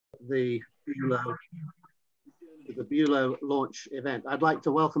the BuLO Launch event. I'd like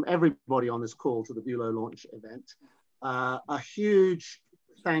to welcome everybody on this call to the BuLO Launch event. A huge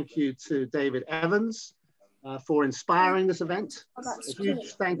thank you to David Evans for inspiring this event. A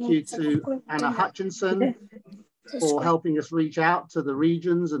huge thank you to Anna Hutchinson for helping us reach out to the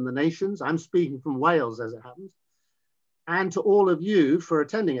regions and the nations. I'm speaking from Wales as it happens. And to all of you for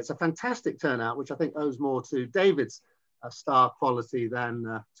attending. It's a fantastic turnout, which I think owes more to David's star quality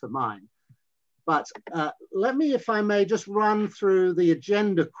than to mine. But let me, if I may, just run through the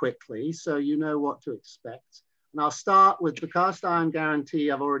agenda quickly so you know what to expect. And I'll start with the cast iron guarantee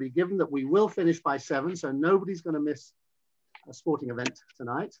I've already given that we will finish by 7, so nobody's going to miss a sporting event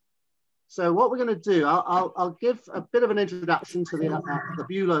tonight. So what we're going to do, I'll give a bit of an introduction to the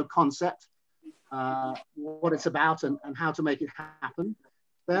BuLO concept, what it's about and how to make it happen.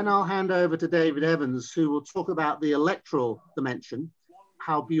 Then I'll hand over to David Evans, who will talk about the electoral dimension,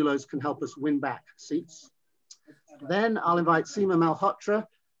 how BuLOs can help us win back seats. Then I'll invite Seema Malhotra,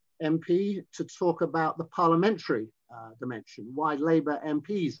 MP, to talk about the parliamentary dimension, why Labour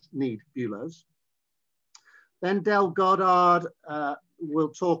MPs need BuLOs. Then Del Goddard will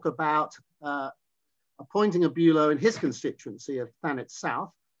talk about appointing a BuLO in his constituency of Thanet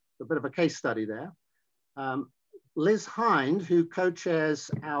South, a bit of a case study there. Liz Hind, who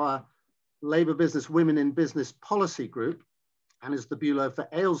co-chairs our Labour Business Women in Business Policy Group and is the BuLO for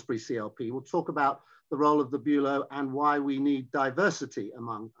Aylesbury CLP, will talk about the role of the BuLO and why we need diversity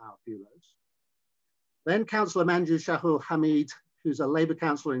among our BuLOs. Then Councillor Manju Shahul Hamid, who's a Labour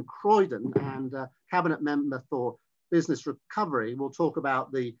councillor in Croydon and cabinet member for business recovery, will talk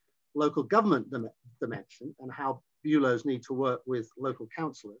about the local government dimension and how BuLOs need to work with local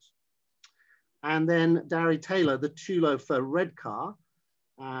councillors. And then Darry Taylor, the TULO for Redcar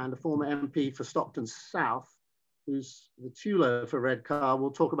and a former MP for Stockton South, who's the TULO for Redcar, will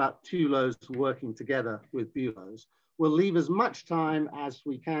talk about TULOs working together with BuLOs. We'll leave as much time as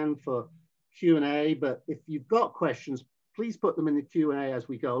we can for Q&A, but if you've got questions, please put them in the Q&A as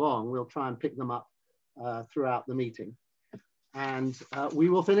we go along. We'll try and pick them up throughout the meeting. And we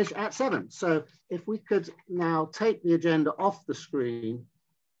will finish at 7. So if we could now take the agenda off the screen,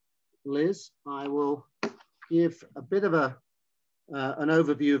 Liz, I will give a bit of an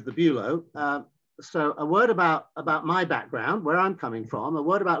overview of the BuLO. So a word about my background, where I'm coming from, a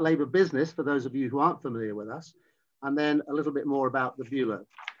word about Labour business for those of you who aren't familiar with us, and then a little bit more about the BuLO.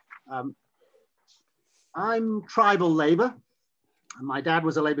 I'm tribal Labour. My dad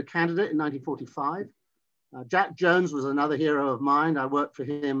was a Labour candidate in 1945. Jack Jones was another hero of mine. I worked for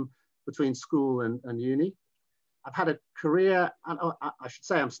him between school and uni. I've had a career, and I should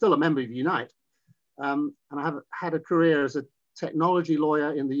say I'm still a member of Unite, and I have had a career as a technology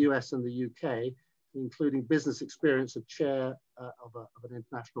lawyer in the US and the UK, including business experience of chair of an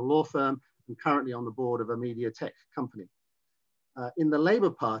international law firm and currently on the board of a media tech company. In the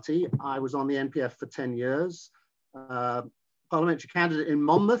Labour Party, I was on the NPF for 10 years, parliamentary candidate in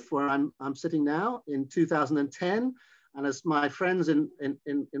Monmouth, where I'm sitting now, in 2010. And as my friends in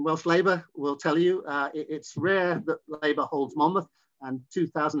Welsh Labour will tell you, it's rare that Labour holds Monmouth, and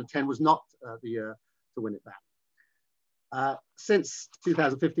 2010 was not the year to win it back. Since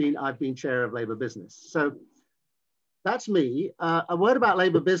 2015, I've been chair of Labour Business. So that's me. A word about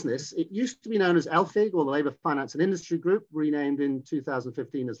Labour Business. It used to be known as LFIG, or the Labour Finance and Industry Group, renamed in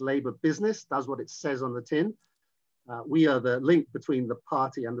 2015 as Labour Business, does what it says on the tin. We are the link between the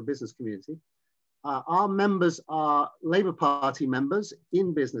party and the business community. Our members are Labour Party members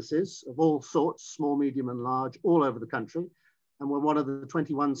in businesses of all sorts, small, medium and large, all over the country. And we're one of the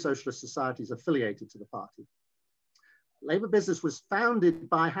 21 socialist societies affiliated to the party. Labour Business was founded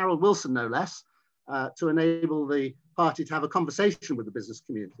by Harold Wilson, no less, to enable the party to have a conversation with the business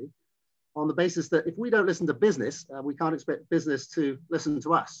community on the basis that if we don't listen to business, we can't expect business to listen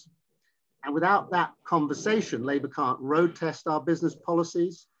to us. And without that conversation, Labour can't road test our business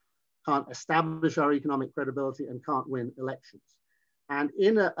policies, can't establish our economic credibility, and can't win elections. And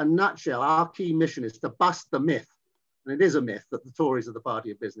in a nutshell, our key mission is to bust the myth, and it is a myth, that the Tories are the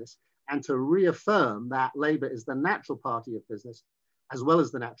party of business, and to reaffirm that Labour is the natural party of business, as well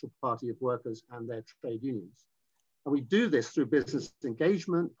as the natural party of workers and their trade unions. And we do this through business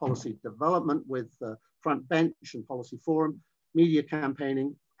engagement, policy development with Front Bench and Policy Forum, media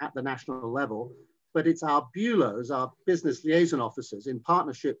campaigning at the national level. But it's our BuLOs, our business liaison officers, in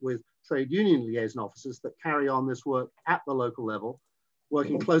partnership with trade union liaison officers, that carry on this work at the local level,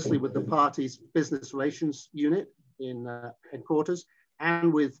 working closely with the party's business relations unit in headquarters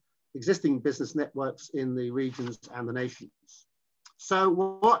and with existing business networks in the regions and the nations. So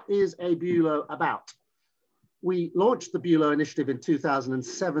what is a BuLO about? We launched the BuLO initiative in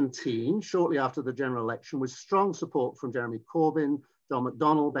 2017, shortly after the general election, with strong support from Jeremy Corbyn, John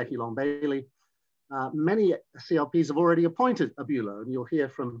McDonnell, Becky Long-Bailey. Many CLPs have already appointed a BuLO, and you'll hear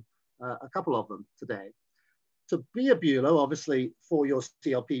from a couple of them today. To be a BuLO, obviously, for your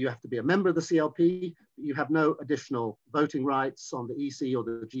CLP, you have to be a member of the CLP. You have no additional voting rights on the EC or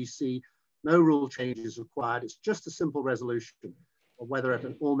the GC. No rule changes required. It's just a simple resolution of whether at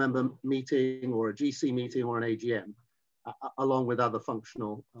an all-member meeting or a GC meeting or an AGM, along with other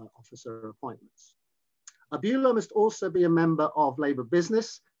functional officer appointments. A BuLO must also be a member of Labour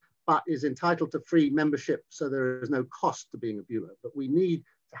Business, but is entitled to free membership, so there is no cost to being a BuLO. But we need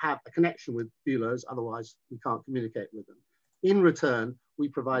to have a connection with BuLOs, otherwise we can't communicate with them. In return, we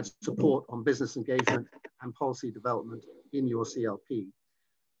provide support on business engagement and policy development in your CLP.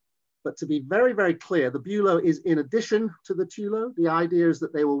 But to be very, very clear, the BuLO is in addition to the TULO. The idea is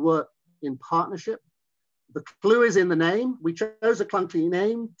that they will work in partnership. The clue is in the name. We chose a clunky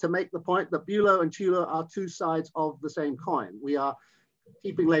name to make the point that BuLO and TULO are two sides of the same coin. We are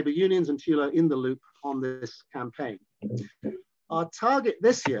keeping Labour unions and TULO in the loop on this campaign. Our target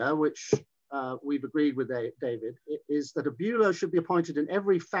this year, which we've agreed with David, is that a BuLO should be appointed in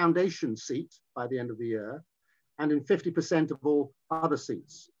every foundation seat by the end of the year and in 50% of all other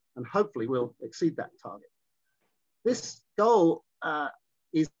seats. And hopefully we'll exceed that target. This goal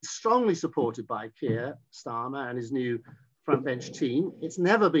is strongly supported by Keir Starmer and his new front bench team. It's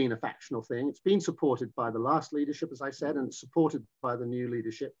never been a factional thing. It's been supported by the last leadership, as I said, and it's supported by the new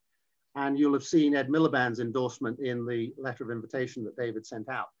leadership. And you'll have seen Ed Miliband's endorsement in the letter of invitation that David sent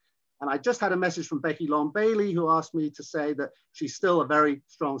out. And I just had a message from Becky Long-Bailey, who asked me to say that she's still a very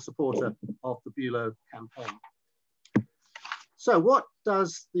strong supporter of the BuLO campaign. So what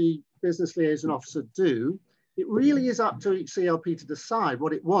does the business liaison officer do? It really is up to each CLP to decide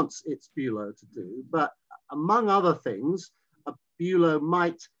what it wants its BuLO to do. But among other things, a BuLO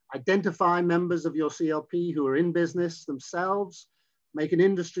might identify members of your CLP who are in business themselves, make an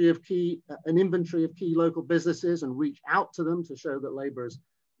inventory of key local businesses and reach out to them to show that Labour is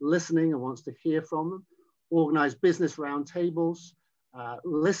listening and wants to hear from them, organise business roundtables,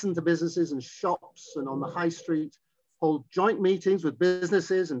 listen to businesses and shops and on the high street, hold joint meetings with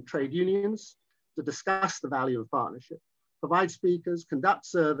businesses and trade unions to discuss the value of partnership, provide speakers, conduct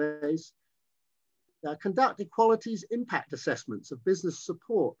surveys, conduct equalities impact assessments of business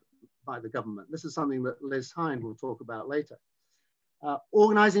support by the government. This is something that Liz Hind will talk about later.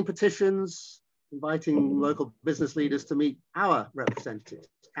 Organising petitions, inviting local business leaders to meet our representatives,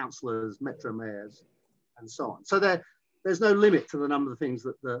 councillors, metro mayors, and so on. So there's no limit to the number of things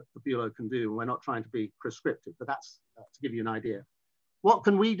that the BuLO can do. We're not trying to be prescriptive, but that's to give you an idea. What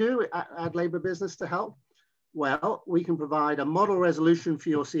can we do at Labour Business to help? Well, we can provide a model resolution for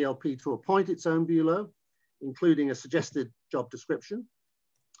your CLP to appoint its own BuLO, including a suggested job description,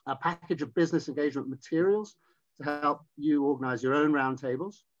 a package of business engagement materials to help you organise your own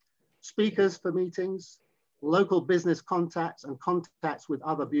roundtables, speakers for meetings, local business contacts and contacts with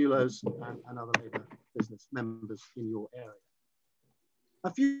other BuLOs and other Labour business members in your area.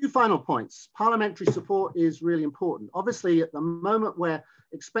 A few final points. Parliamentary support is really important. Obviously, at the moment, we're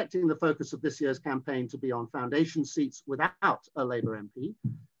expecting the focus of this year's campaign to be on foundation seats without a Labour MP,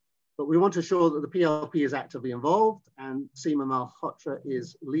 but we want to ensure that the PLP is actively involved, and Seema Malhotra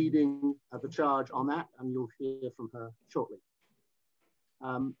is leading the charge on that, and you'll hear from her shortly.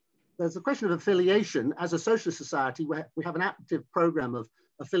 There's a question of affiliation. As a socialist society, we have an active program of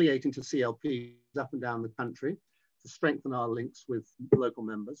affiliating to CLPs up and down the country to strengthen our links with local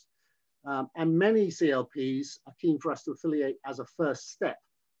members. And many CLPs are keen for us to affiliate as a first step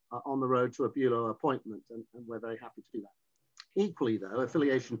on the road to a BuLO appointment, and we're very happy to do that. Equally though,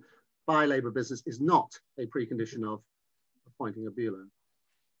 affiliation by Labour Business is not a precondition of appointing a BuLO.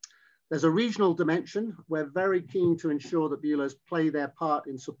 There's a regional dimension. We're very keen to ensure that BuLOs play their part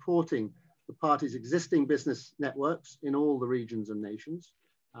in supporting the party's existing business networks in all the regions and nations.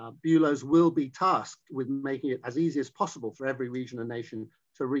 BuLOs will be tasked with making it as easy as possible for every region and nation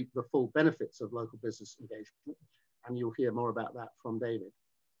to reap the full benefits of local business engagement. And you'll hear more about that from David.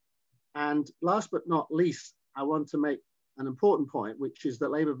 And last but not least, I want to make an important point, which is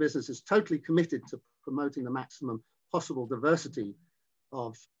that Labour Business is totally committed to promoting the maximum possible diversity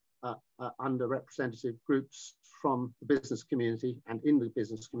of underrepresented groups from the business community and in the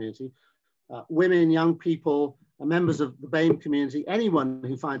business community. Women, young people, members of the BAME community, anyone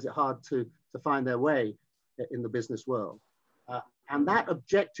who finds it hard to find their way in the business world. And that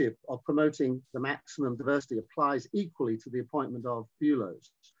objective of promoting the maximum diversity applies equally to the appointment of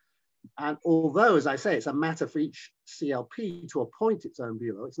BuLOs. And although, as I say, it's a matter for each CLP to appoint its own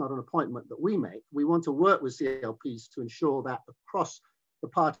BuLO, it's not an appointment that we make. We want to work with CLPs to ensure that across the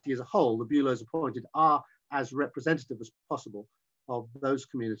party as a whole, the BuLOs appointed are as representative as possible of those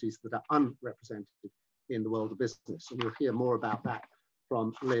communities that are unrepresented in the world of business. And you'll hear more about that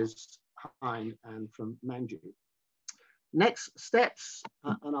from Liz, Hein, and from Manju. Next steps,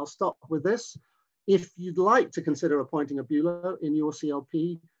 and I'll stop with this. If you'd like to consider appointing a BuLO in your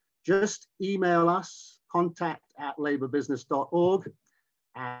CLP, just email us, contact@labourbusiness.org,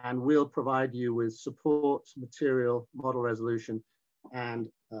 and we'll provide you with support, material, model resolution,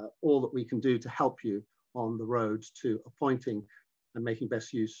 and all that we can do to help you on the road to appointing and making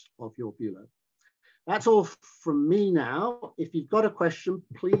best use of your BuLO. That's all from me now. If you've got a question,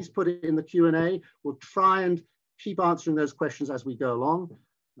 please put it in the Q&A. We'll try and keep answering those questions as we go along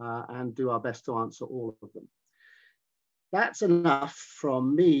and do our best to answer all of them. That's enough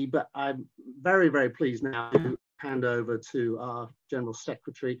from me, but I'm very, very pleased now to hand over to our General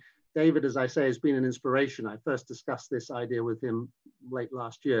Secretary. David, as I say, has been an inspiration. I first discussed this idea with him late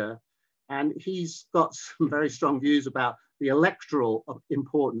last year, and he's got some very strong views about the electoral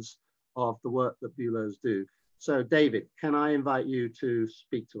importance of the work that BuLOs do. So David, can I invite you to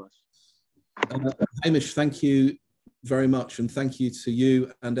speak to us? Hamish, thank you very much, and thank you to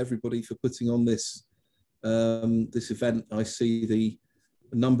you and everybody for putting on this this event. I see the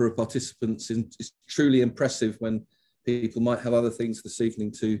number of participants. It's truly impressive when people might have other things this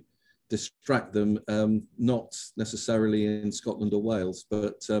evening to distract them, not necessarily in Scotland or Wales,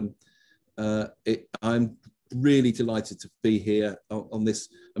 but I'm really delighted to be here on this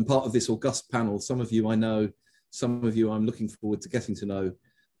and part of this august panel. Some of you I know, some of you I'm looking forward to getting to know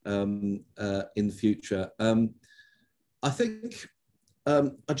in the future. I think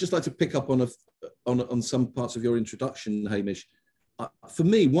I'd just like to pick up on some parts of your introduction, Hamish. For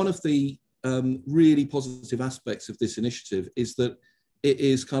me, one of the really positive aspects of this initiative is that it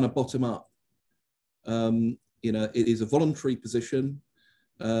is kind of bottom up. You know, it is a voluntary position.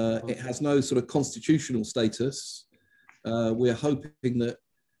 It has no sort of constitutional status. We're hoping that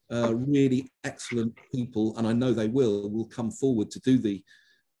really excellent people, and I know they will come forward to do the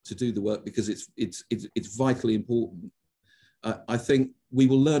work, because it's vitally important. I think we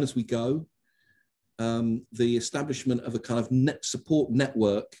will learn as we go. The establishment of a kind of support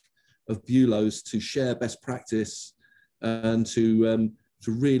network of BuLOs to share best practice and to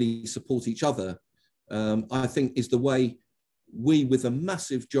really support each other, I think is the way we, with a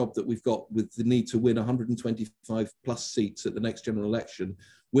massive job that we've got with the need to win 125 plus seats at the next general election,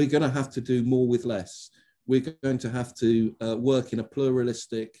 we're going to have to do more with less. We're going to have to work in a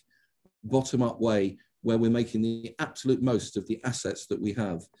pluralistic, bottom-up way where we're making the absolute most of the assets that we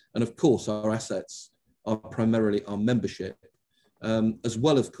have. And of course, our assets are primarily our membership, as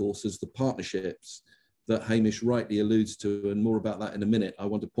well, of course, as the partnerships that Hamish rightly alludes to, and more about that in a minute. I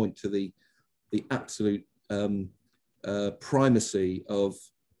want to point to the absolute primacy of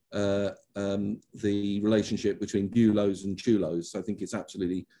the relationship between BuLOs and CHULOs. I think it's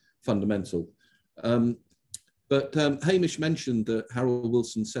absolutely fundamental. But Hamish mentioned that Harold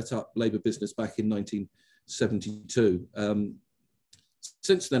Wilson set up Labour Business back in 1972.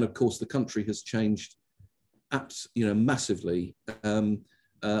 Since then, of course, the country has changed, massively. And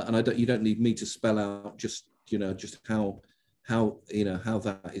you don't need me to spell out just how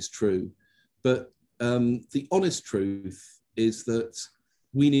that is true. But the honest truth is that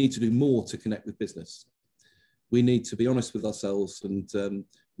we need to do more to connect with business. We need to be honest with ourselves and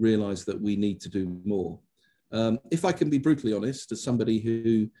realise that we need to do more. If I can be brutally honest, as somebody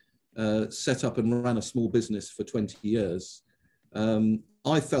who set up and ran a small business for 20 years,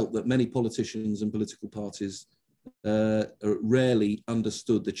 I felt that many politicians and political parties rarely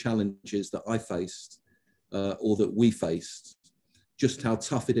understood the challenges that I faced or that we faced, just how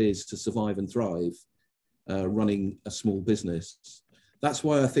tough it is to survive and thrive running a small business. That's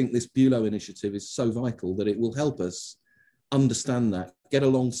why I think this BuLO initiative is so vital, that it will help us understand that, get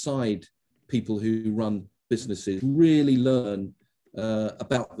alongside people who run businesses, really learn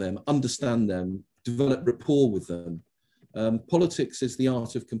about them, understand them, develop rapport with them. Politics is the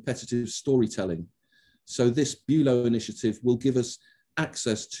art of competitive storytelling. So this BuLO initiative will give us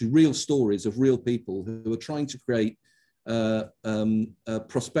access to real stories of real people who are trying to create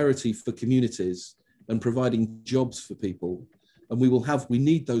prosperity for communities and providing jobs for people. And we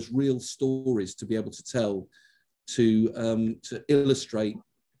need those real stories to be able to tell, to illustrate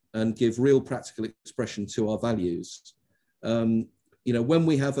and give real practical expression to our values. When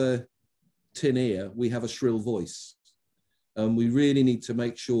we have a tin ear, we have a shrill voice. We really need to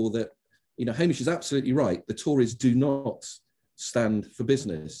make sure that, Hamish is absolutely right. The Tories do not stand for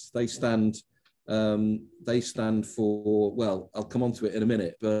business. They stand for, well, I'll come on to it in a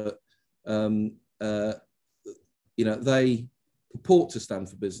minute, but you know, they purport to stand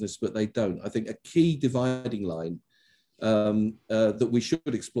for business, but they don't. I think a key dividing line that we should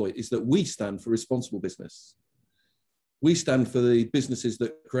exploit is that we stand for responsible business. We stand for the businesses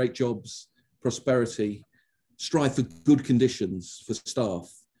that create jobs, prosperity, strive for good conditions for staff,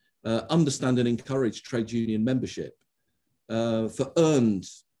 understand and encourage trade union membership, for earned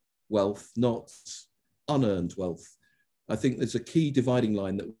wealth, not unearned wealth. I think there's a key dividing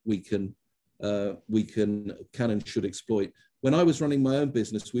line that we can and should exploit. When I was running my own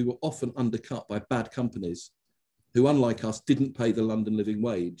business, we were often undercut by bad companies who, unlike us, didn't pay the London living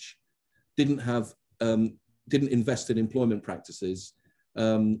wage, didn't invest in employment practices,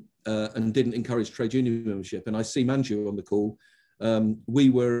 and didn't encourage trade union membership. And I see Manju on the call. We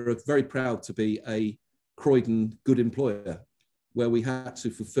were very proud to be a Croydon good employer, where we had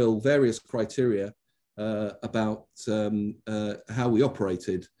to fulfill various criteria about how we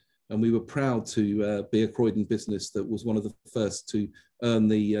operated. And we were proud to be a Croydon business that was one of the first to earn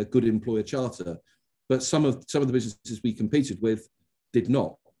the Good Employer Charter. But some of the businesses we competed with did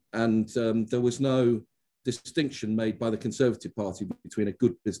not. And there was no distinction made by the Conservative Party between a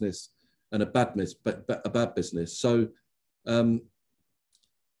good business and a bad business. So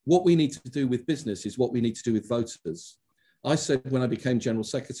what we need to do with business is what we need to do with voters. I said when I became General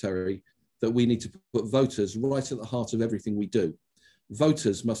Secretary that we need to put voters right at the heart of everything we do.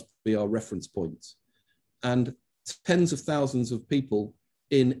 Voters must be our reference point. And tens of thousands of people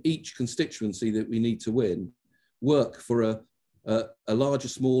in each constituency that we need to win work for a large, a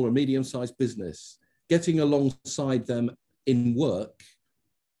small, or medium-sized business. Getting alongside them in work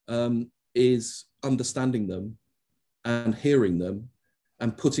is understanding them and hearing them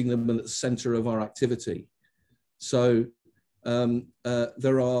and putting them at the center of our activity. So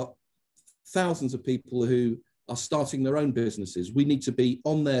there are thousands of people who are starting their own businesses. We need to be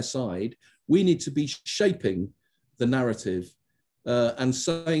on their side. We need to be shaping the narrative and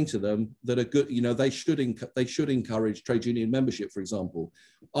saying to them that a good, you know, they should encourage trade union membership, for example.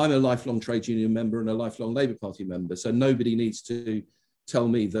 I'm a lifelong trade union member and a lifelong Labour Party member, so nobody needs to tell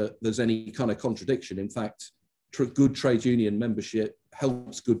me that there's any kind of contradiction. In fact, good trade union membership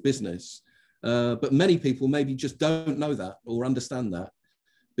helps good business. But many people maybe just don't know that or understand that,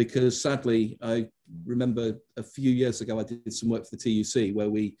 because sadly, I remember a few years ago, I did some work for the TUC where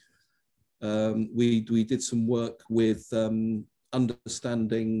we did some work with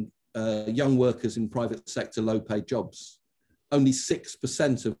understanding young workers in private sector low paid jobs. Only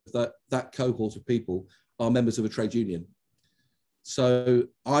 6% of that cohort of people are members of a trade union. So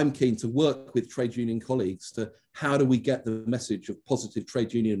I'm keen to work with trade union colleagues to how do we get the message of positive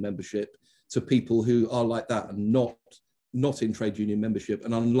trade union membership to people who are like that and not in trade union membership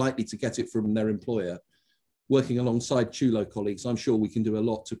and unlikely to get it from their employer. Working alongside TULO colleagues, I'm sure we can do a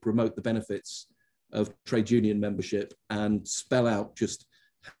lot to promote the benefits of trade union membership and spell out just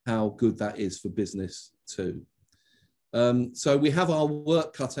how good that is for business too. So we have our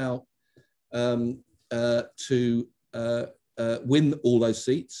work cut out to win all those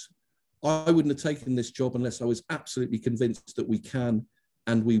seats. I wouldn't have taken this job unless I was absolutely convinced that we can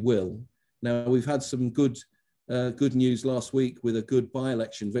and we will. Now, we've had some good news last week with a good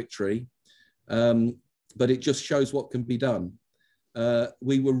by-election victory, but it just shows what can be done.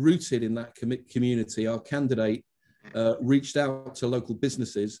 We were rooted in that community. Our candidate reached out to local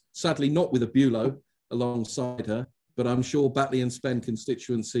businesses, sadly not with a BuLO alongside her, but I'm sure Batley and Spen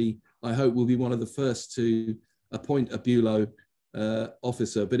constituency, I hope, will be one of the first to appoint a BuLO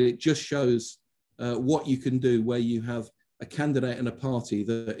officer. But it just shows what you can do where you have a candidate and a party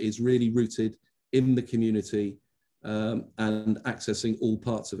that is really rooted in the community and accessing all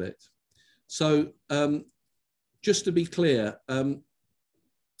parts of it. So just to be clear, the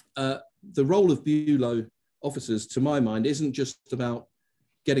role of BuLO officers, to my mind, isn't just about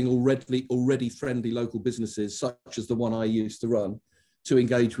getting already friendly local businesses, such as the one I used to run, to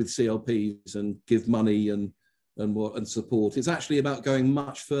engage with CLPs and give money and support. It's actually about going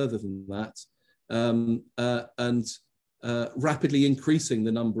much further than that and rapidly increasing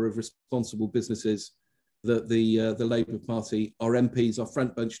the number of responsible businesses that the Labour Party, our MPs, our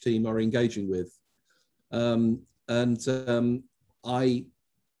front bench team are engaging with. I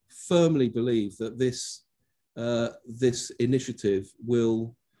firmly believe that this initiative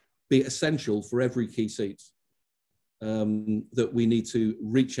will be essential for every key seat, that we need to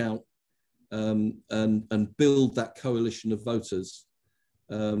reach out and build that coalition of voters,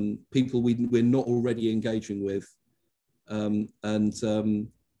 people we're not already engaging with,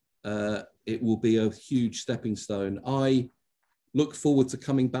 it will be a huge stepping stone. I look forward to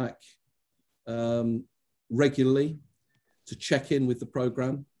coming back regularly to check in with the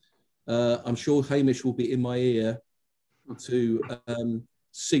programme. I'm sure Hamish will be in my ear to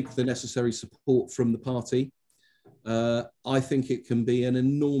seek the necessary support from the party. I think it can be an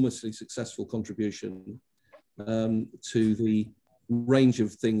enormously successful contribution to the range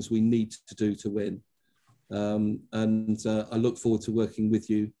of things we need to do to win. I look forward to working with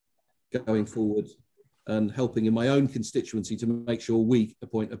you going forward and helping in my own constituency to make sure we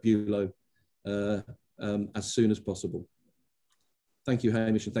appoint a BuLO as soon as possible. Thank you,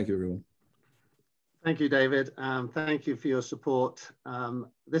 Hamish, and thank you, everyone. Thank you, David. Thank you for your support.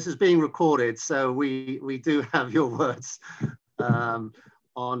 This is being recorded, so we do have your words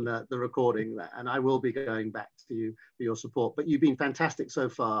on the recording, and I will be going back to you for your support. But you've been fantastic so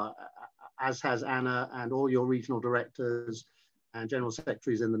far, as has Anna and all your regional directors and general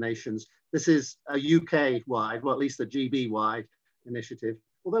secretaries in the nations. This is a UK-wide, well, at least a GB-wide initiative,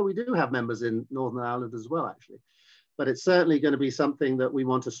 although we do have members in Northern Ireland as well, actually. But it's certainly going to be something that we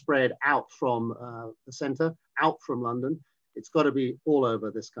want to spread out from the centre, out from London. It's got to be all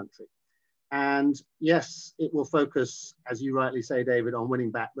over this country. And yes, it will focus, as you rightly say, David, on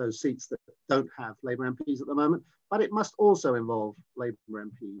winning back those seats that don't have Labour MPs at the moment, but it must also involve Labour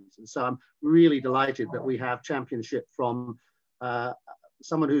MPs. And so I'm really delighted that we have championship from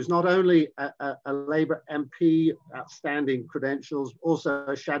someone who's not only a Labour MP, outstanding credentials, also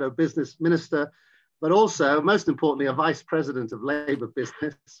a shadow business minister, but also, most importantly, a vice president of Labour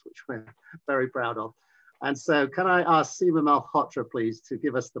business, which we're very proud of. And so can I ask Seema Malhotra, please, to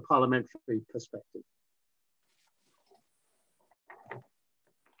give us the parliamentary perspective?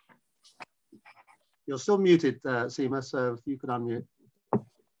 You're still muted, Seema, so if you could unmute.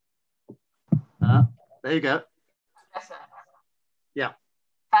 There you go. Yes, sir. Yeah.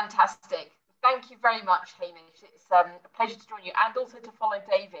 Fantastic. Thank you very much, Hamish. It's a pleasure to join you and also to follow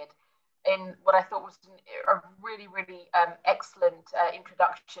David in what I thought was a really, really excellent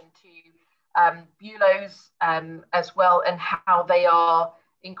introduction to BuLOs as well, and how they are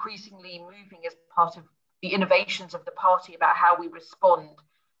increasingly moving as part of the innovations of the party about how we respond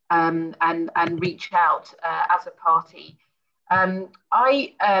and reach out as a party.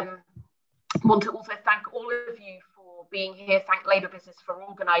 I want to also thank all of you for being here, thank Labour Business for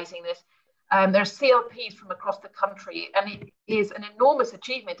organising this. There are CLPs from across the country, and it is an enormous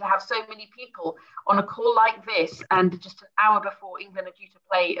achievement to have so many people on a call like this, and just an hour before England are due to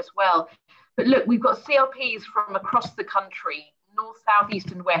play as well. But look, we've got CLPs from across the country, north, south,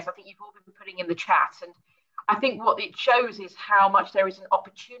 east and west. I think you've all been putting in the chat, and I think what it shows is how much there is an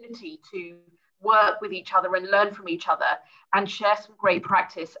opportunity to work with each other and learn from each other and share some great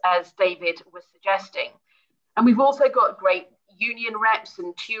practice, as David was suggesting. And we've also got great union reps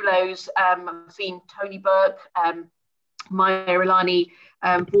and TULOs. I've seen Tony Burke, Maya Ilani,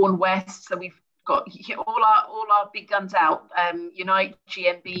 Vaughan West. So we've got all our big guns out. Unite,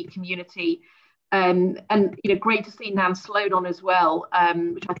 GMB, Community, and great to see Nan Sloan on as well,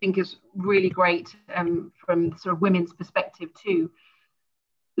 which I think is really great from sort of women's perspective too.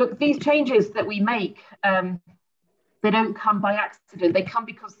 Look, these changes that we make, they don't come by accident. They come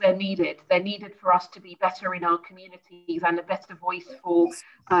because they're needed. They're needed for us to be better in our communities and a better voice for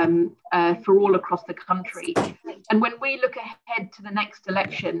all across the country. And when we look ahead to the next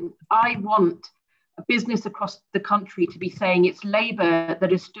election, I want a business across the country to be saying it's Labour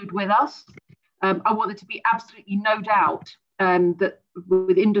that has stood with us. I want there to be absolutely no doubt that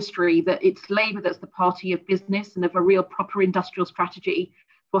with industry, that it's Labour that's the party of business and of a real proper industrial strategy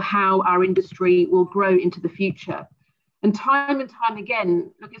for how our industry will grow into the future. And time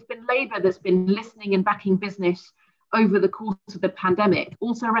again, look, it's been Labour that's been listening and backing business over the course of the pandemic,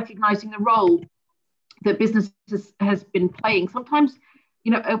 also recognising the role that business has been playing, sometimes,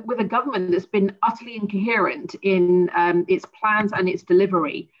 with a government that's been utterly incoherent in its plans and its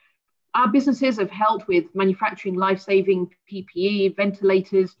delivery. Our businesses have helped with manufacturing life-saving PPE,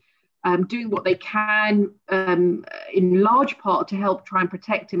 ventilators, doing what they can in large part to help try and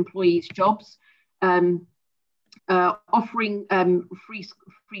protect employees' jobs, offering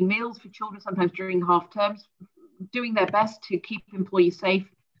free meals for children sometimes during half terms, doing their best to keep employees safe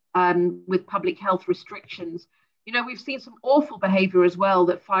with public health restrictions. We've seen some awful behaviour as well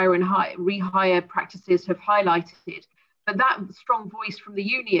that fire and rehire practices have highlighted. But that strong voice from the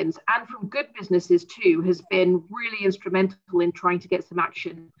unions and from good businesses too has been really instrumental in trying to get some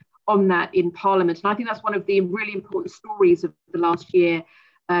action on that in Parliament. And I think that's one of the really important stories of the last year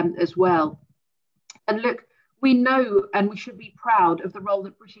as well. And look, we know and we should be proud of the role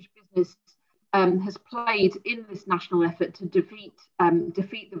that British business has played in this national effort to defeat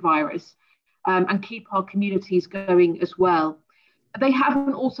the virus and keep our communities going as well. they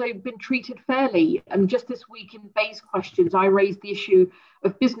haven't also been treated fairly. And just this week in Bay's questions, I raised the issue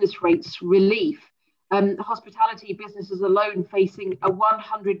of business rates relief. Hospitality businesses alone facing a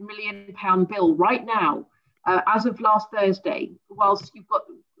 £100 million bill right now, as of last Thursday, whilst you've got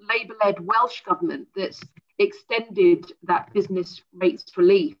Labour-led Welsh government that's extended that business rates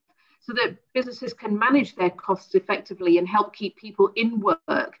relief so that businesses can manage their costs effectively and help keep people in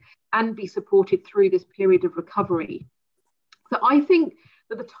work and be supported through this period of recovery. So I think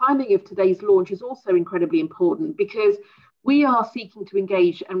that the timing of today's launch is also incredibly important because we are seeking to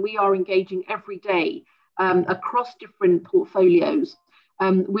engage, and we are engaging every day across different portfolios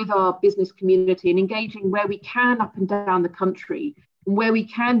with our business community, and engaging where we can up and down the country, and where we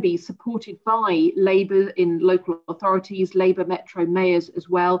can be supported by Labour in local authorities, Labour Metro mayors as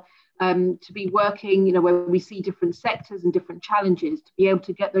well, to be working, you know, where we see different sectors and different challenges, to be able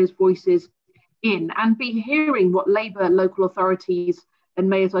to get those voices in and be hearing what Labour local authorities and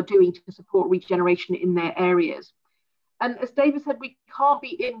mayors are doing to support regeneration in their areas. And as David said, we can't be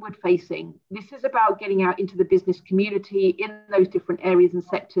inward facing. This is about getting out into the business community in those different areas and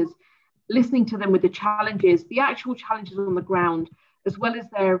sectors, listening to them with the challenges, the actual challenges on the ground, as well as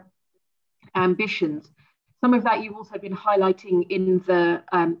their ambitions. Some of that you've also been highlighting in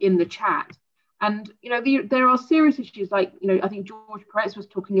the chat. And, you know, there are serious issues like, you know, I think George Perez was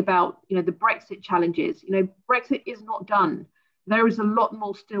talking about, you know, the Brexit challenges. You know, Brexit is not done. There is a lot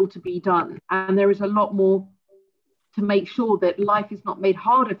more still to be done. And there is a lot more to make sure that life is not made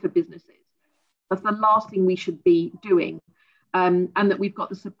harder for businesses. That's the last thing we should be doing. And that we've got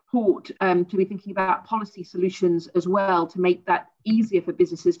the support to be thinking about policy solutions as well to make that easier for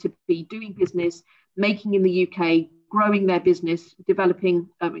businesses to be doing business, making in the UK, growing their business, developing,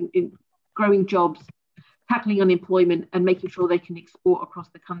 growing jobs, tackling unemployment, and making sure they can export across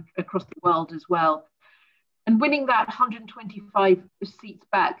the country, across the world as well. And winning that 125 seats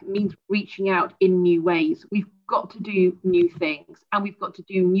back means reaching out in new ways. We've got to do new things, and we've got to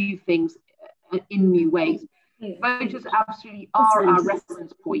do new things in new ways. Voters absolutely are our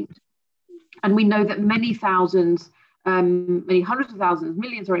reference point. And we know that many thousands, many hundreds of thousands,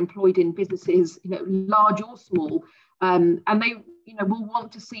 millions are employed in businesses, you know, large or small, and they, you know, will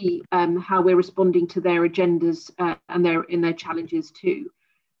want to see how we're responding to their agendas and their challenges too.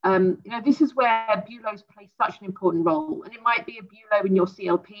 You know, this is where BuLOs play such an important role, and it might be a BuLO in your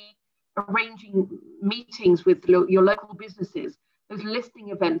CLP, arranging meetings with your local businesses, those listing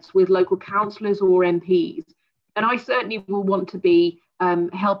events with local councillors or MPs. And I certainly will want to be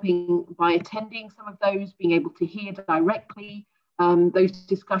helping by attending some of those, being able to hear directly those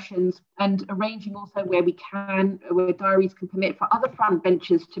discussions, and arranging also where we can, where diaries can permit for other front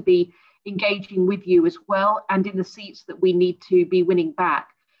benchers to be engaging with you as well, and in the seats that we need to be winning back.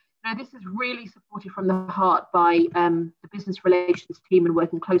 Now, this is really supported from the heart by the business relations team and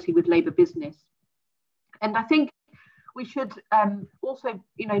working closely with Labour Business. And I think we should also,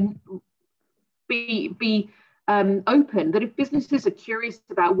 you know, be open that if businesses are curious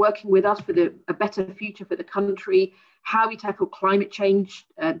about working with us for a better future for the country, how we tackle climate change,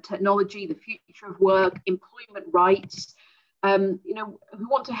 technology, the future of work, employment rights, you know, who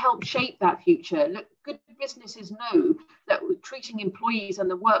want to help shape that future. Look, good businesses know that treating employees and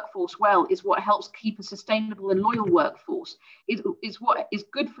the workforce well is what helps keep a sustainable and loyal workforce, is what is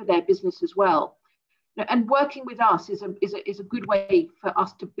good for their business as well. And working with us is a good way for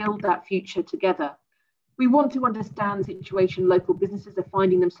us to build that future together. We want to understand the situation local businesses are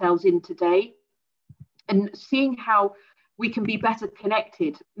finding themselves in today, and seeing how we can be better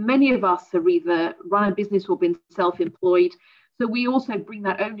connected. Many of us have either run a business or been self-employed, so we also bring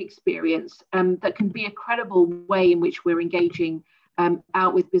that own experience that can be a credible way in which we're engaging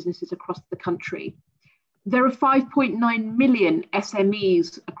out with businesses across the country. There are 5.9 million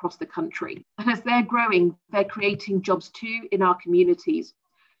SMEs across the country, and as they're growing, they're creating jobs too in our communities.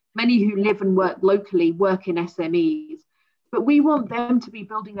 Many who live and work locally work in SMEs, but we want them to be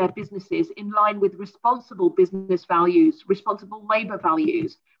building their businesses in line with responsible business values, responsible labour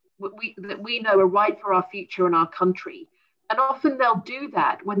values that we know are right for our future and our country. And often they'll do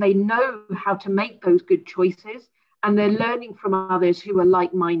that when they know how to make those good choices and they're learning from others who are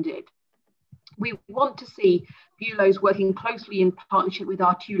like-minded. We want to see BuLOs working closely in partnership with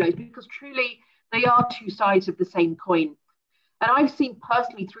our TULOs, because truly they are two sides of the same coin. And I've seen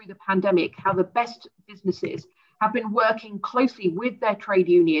personally through the pandemic how the best businesses have been working closely with their trade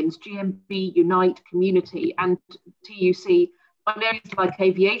unions, GMB, Unite, Community, and TUC, on areas like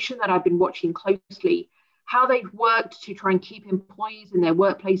aviation that I've been watching closely, how they've worked to try and keep employees in their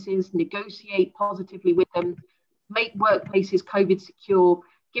workplaces, negotiate positively with them, make workplaces COVID secure,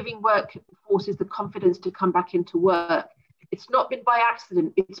 giving workforces the confidence to come back into work. It's not been by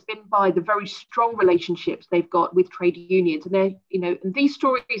accident. It's been by the very strong relationships they've got with trade unions. And they're, you know, and these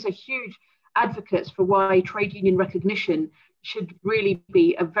stories are huge advocates for why trade union recognition should really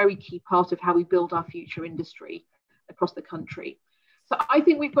be a very key part of how we build our future industry across the country. So I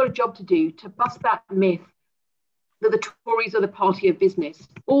think we've got a job to do to bust that myth that the Tories are the party of business.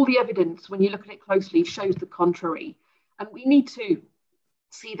 All the evidence, when you look at it closely, shows the contrary. And we need to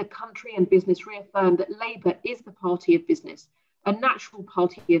see the country and business reaffirm that Labour is the party of business, a natural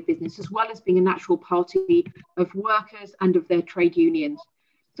party of business, as well as being a natural party of workers and of their trade unions.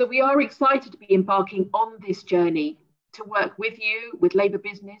 So we are excited to be embarking on this journey to work with you, with Labour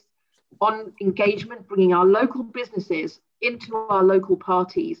business, on engagement, bringing our local businesses into our local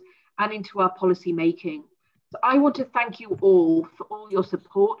parties and into our policy making. So I want to thank you all for all your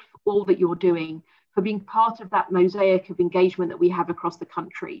support, for all that you're doing, for being part of that mosaic of engagement that we have across the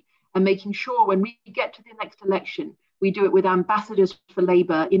country, and making sure when we get to the next election, we do it with ambassadors for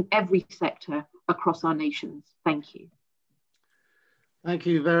Labour in every sector across our nations. Thank you. Thank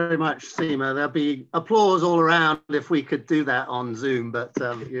you very much, Seema. There'll be applause all around if we could do that on Zoom, but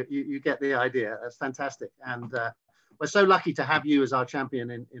you get the idea. That's fantastic. And we're so lucky to have you as our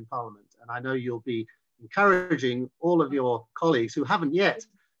champion in Parliament. And I know you'll be encouraging all of your colleagues who haven't yet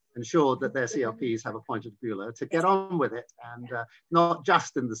ensured that their CLPs have appointed BuLO to get on with it, and not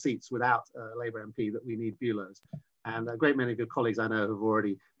just in the seats without a Labour MP that we need BuLOs. And a great many good colleagues I know have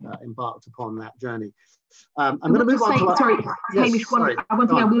already embarked upon that journey. I'm going to move on to... Sorry, yes, Hamish, one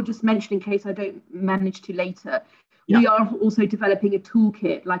thing I will just mention in case I don't manage to later. Yeah. We are also developing a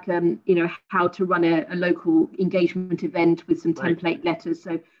toolkit, like you know, how to run a local engagement event with some template letters.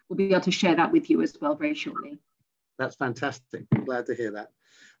 So we'll be able to share that with you as well very shortly. That's fantastic. I'm glad to hear that.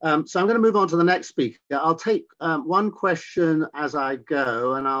 So I'm going to move on to the next speaker. I'll take one question as I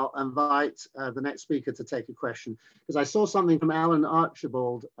go, and I'll invite the next speaker to take a question, because I saw something from Alan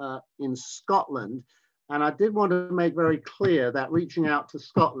Archibald in Scotland, and I did want to make very clear that reaching out to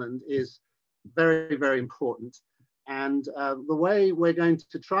Scotland is very, very important. And the way we're going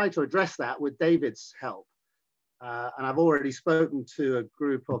to try to address that with David's help, and I've already spoken to a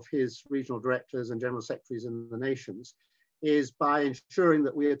group of his regional directors and general secretaries in the nations, is by ensuring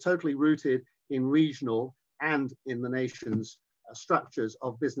that we are totally rooted in regional and in the nation's structures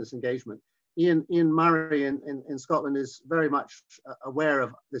of business engagement. Ian Murray in Scotland is very much aware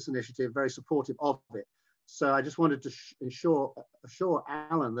of this initiative, very supportive of it. So I just wanted to assure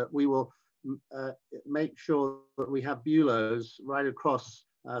Alan that we will make sure that we have BuLOs right across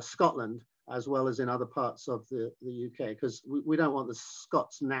Scotland, as well as in other parts of the UK, because we don't want the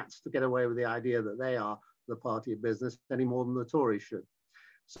Scots Nats to get away with the idea that they are the party of business any more than the Tories should.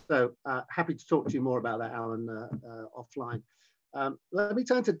 So happy to talk to you more about that, Alan, offline. Let me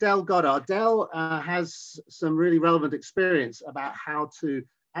turn to Del Goddard. Del has some really relevant experience about how to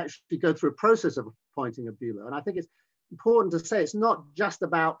actually go through a process of appointing a BuLO. And I think it's important to say it's not just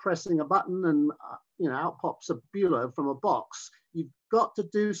about pressing a button and you know, out pops a BuLO from a box. You've got to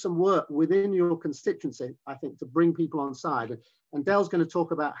do some work within your constituency, I think, to bring people on side. And Del's going to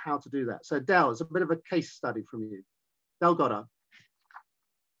talk about how to do that. So Del, it's a bit of a case study from you. Del Goddard.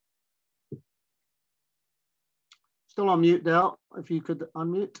 Still on mute, Del, if you could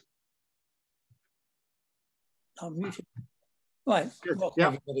unmute. I'm muted. Right. Welcome,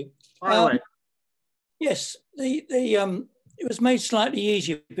 yep. everybody. Yes, it was made slightly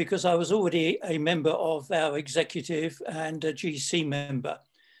easier because I was already a member of our executive and a GC member,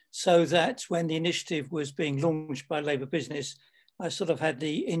 so that when the initiative was being launched by Labour Business, I sort of had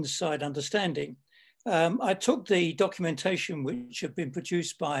the inside understanding. I took the documentation which had been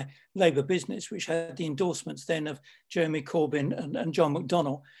produced by Labour Business, which had the endorsements then of Jeremy Corbyn and John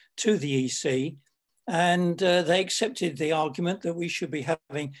McDonnell, to the EC, and they accepted the argument that we should be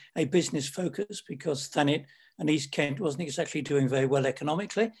having a business focus because Thanet and East Kent wasn't exactly doing very well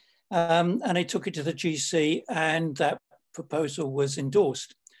economically, and they took it to the GC and that proposal was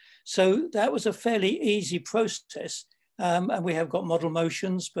endorsed. So that was a fairly easy process. And we have got model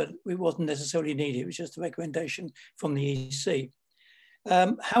motions, but it wasn't necessarily needed. It was just a recommendation from the EC.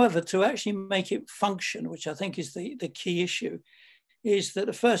 However, to actually make it function, which I think is the key issue, is that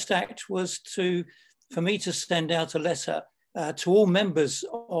the first act was for me to send out a letter to all members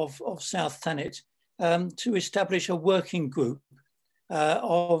of South Thanet to establish a working group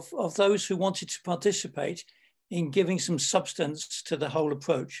of those who wanted to participate in giving some substance to the whole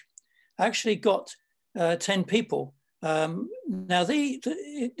approach. I actually got 10 people. Now,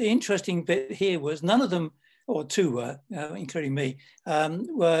 the interesting bit here was none of them, or two were, including me,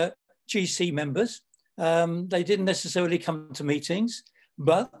 were GC members. They didn't necessarily come to meetings.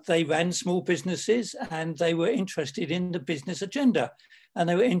 but they ran small businesses and they were interested in the business agenda. And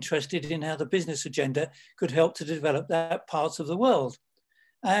they were interested in how the business agenda could help to develop that part of the world.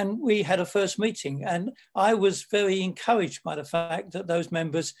 And we had a first meeting, and I was very encouraged by the fact that those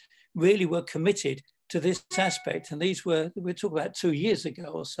members really were committed to this aspect. And these we're talking about 2 years ago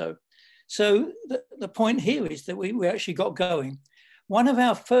or so. So the point here is that we actually got going. One of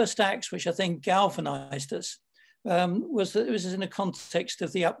our first acts, which I think galvanized us, was that it was in the context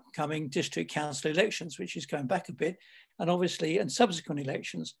of the upcoming district council elections, which is going back a bit, and obviously and subsequent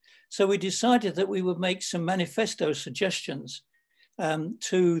elections. So we decided that we would make some manifesto suggestions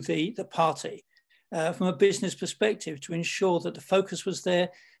to the party from a business perspective to ensure that the focus was there,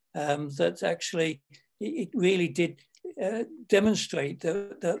 that actually it really did demonstrate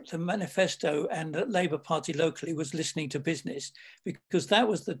the manifesto, and that Labour Party locally was listening to business, because that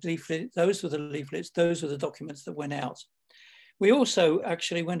was the leaflet, those were the leaflets, those were the documents that went out. We also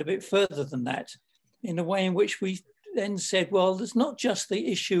actually went a bit further than that in the way in which we then said, well, there's not just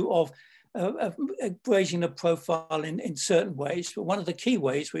the issue of raising the profile in certain ways, but one of the key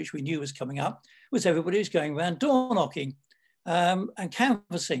ways which we knew was coming up was everybody was going around door knocking and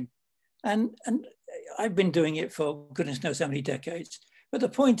canvassing. And I've been doing it for goodness knows how many decades. But the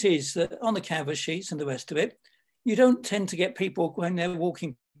point is that on the canvas sheets and the rest of it, you don't tend to get people when they're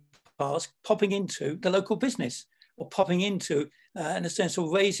walking past popping into the local business or popping into, in a sense, of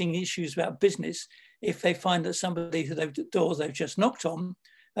raising issues about business if they find that somebody who they've just knocked on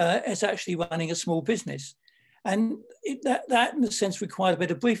is actually running a small business. And that in a sense required a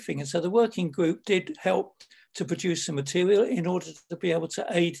bit of briefing. And so the working group did help to produce some material in order to be able to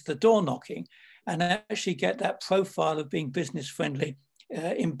aid the door knocking and actually get that profile of being business friendly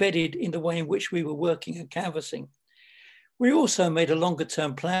embedded in the way in which we were working and canvassing. We also made a longer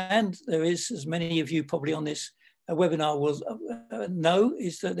term plan. There is, as many of you probably on this webinar will know,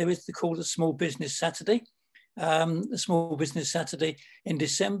 is that there is called a Small Business Saturday, the Small Business Saturday in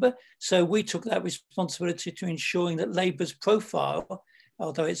December. So we took that responsibility to ensuring that Labour's profile,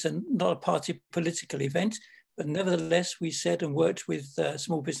 although it's not a party political event, but nevertheless we said and worked with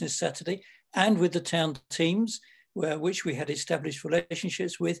Small Business Saturday and with the town teams, which we had established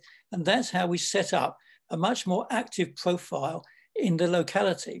relationships with. And that's how we set up a much more active profile in the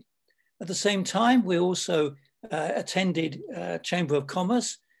locality. At the same time, we also attended Chamber of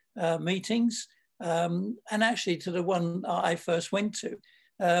Commerce meetings, and actually to the one I first went to,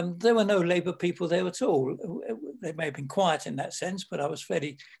 there were no Labour people there at all. They may have been quiet in that sense, but I was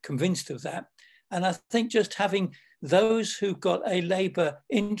fairly convinced of that. And I think just having those who got a Labour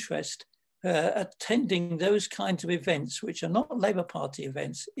interest attending those kinds of events, which are not Labour Party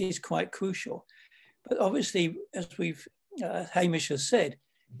events, is quite crucial. But obviously, as Hamish has said,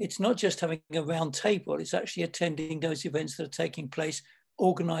 it's not just having a round table, it's actually attending those events that are taking place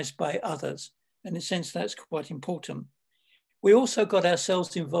organised by others. And in a sense, that's quite important. We also got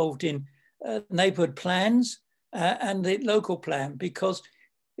ourselves involved in neighbourhood plans and the local plan, because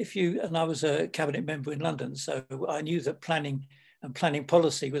and I was a cabinet member in London, so I knew that planning and planning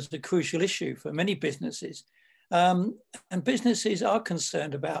policy was the crucial issue for many businesses. And businesses are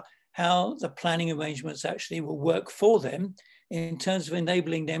concerned about how the planning arrangements actually will work for them in terms of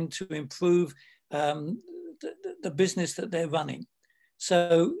enabling them to improve the business that they're running.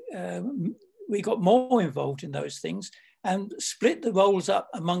 So we got more involved in those things and split the roles up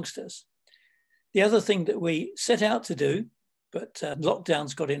amongst us. The other thing that we set out to do, but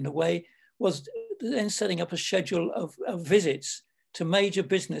lockdowns got in the way, was then setting up a schedule of visits to major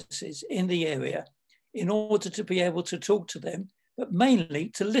businesses in the area in order to be able to talk to them, but mainly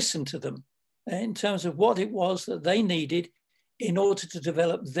to listen to them in terms of what it was that they needed in order to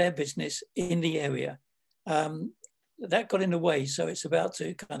develop their business in the area. That got in the way, so it's about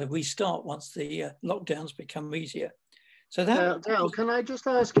to kind of restart once the lockdowns become easier. So that Dale, can I just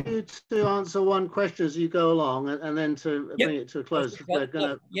ask you to answer one question as you go along, and then to bring it to a close, because we're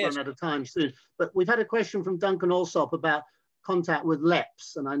going to run out of time soon. But we've had a question from Duncan Alsop about contact with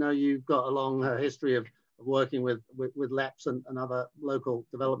LEPs, and I know you've got a long history of working with LEPs and other local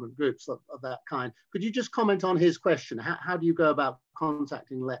development groups of that kind. Could you just comment on his question? How do you go about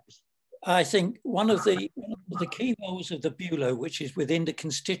contacting LEPs? I think one of the key roles of the BuLO, which is within the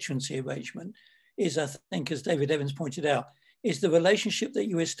constituency arrangement, is, I think, as David Evans pointed out, is the relationship that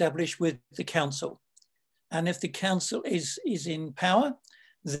you establish with the council. And if the council is in power,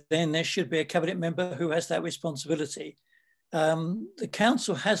 then there should be a cabinet member who has that responsibility. The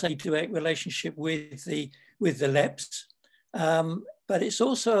council has a direct relationship with the LEPs, but it's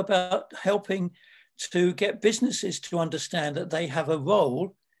also about helping to get businesses to understand that they have a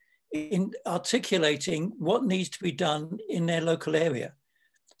role in articulating what needs to be done in their local area.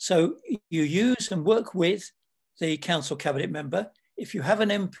 So you use and work with the council cabinet member. If you have an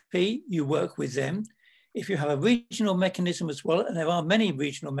MP, you work with them. If you have a regional mechanism as well, and there are many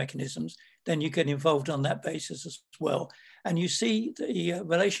regional mechanisms, then you get involved on that basis as well. And you see the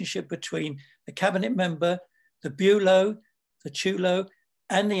relationship between the cabinet member, the BuLO, the CHULO,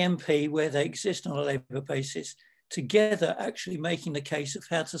 and the MP, where they exist on a Labour basis, together actually making the case of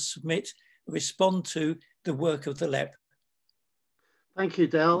how to submit, respond to the work of the LEP. Thank you,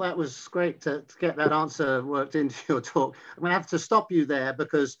 Dale. That was great to get that answer worked into your talk. I'm going to have to stop you there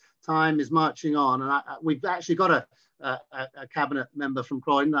because time is marching on, and we've actually got a cabinet member from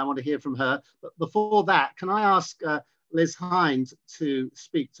Croydon. I want to hear from her. But before that, can I ask Liz Hind to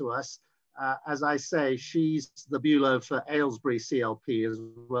speak to us? As I say, she's the BuLO for Aylesbury CLP, as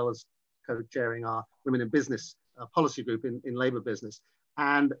well as co-chairing our Women in Business policy group in Labour business.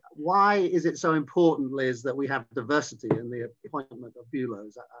 And why is it so important, Liz, that we have diversity in the appointment of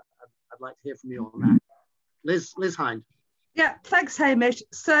BuLOs? I'd like to hear from you on that. Liz Hind. Yeah, thanks, Hamish.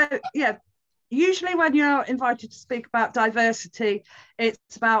 So, yeah, usually when you're invited to speak about diversity,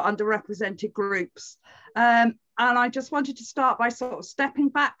 it's about underrepresented groups. And I just wanted to start by sort of stepping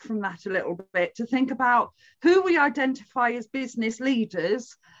back from that a little bit to think about who we identify as business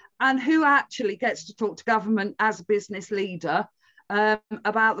leaders and who actually gets to talk to government as a business leader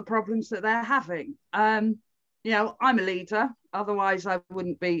about the problems that they're having. You know, I'm a leader, otherwise I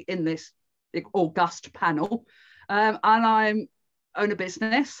wouldn't be in this august panel. And I own a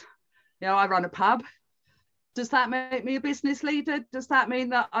business. You know, I run a pub. Does that make me a business leader? Does that mean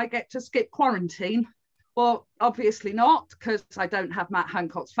that I get to skip quarantine? Well, obviously not, because I don't have Matt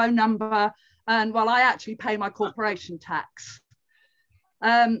Hancock's phone number. And well, I actually pay my corporation tax.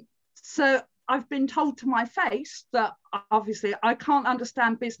 So I've been told to my face that obviously I can't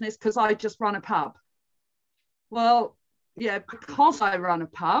understand business because I just run a pub. Well, yeah, because I run a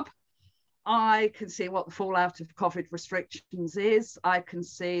pub, I can see what the fallout of COVID restrictions is. I can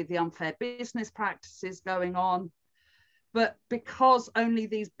see the unfair business practices going on. But because only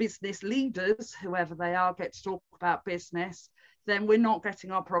these business leaders, whoever they are, get to talk about business, then we're not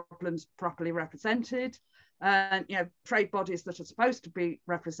getting our problems properly represented. And, you know, trade bodies that are supposed to be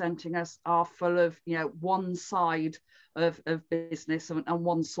representing us are full of, you know, one side of business and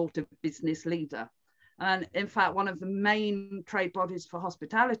one sort of business leader. And in fact, one of the main trade bodies for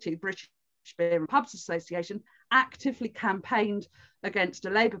hospitality, British Beer and Pubs Association, actively campaigned against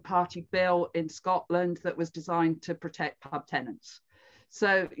a Labour Party bill in Scotland that was designed to protect pub tenants.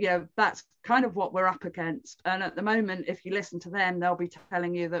 So, you know, that's kind of what we're up against. And at the moment, if you listen to them, they'll be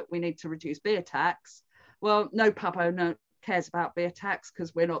telling you that we need to reduce beer tax. Well, no pub owner cares about beer tax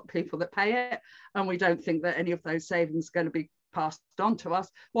because we're not the people that pay it. And we don't think that any of those savings are going to be passed on to us.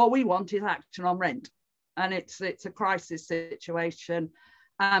 What we want is action on rent. And it's a crisis situation.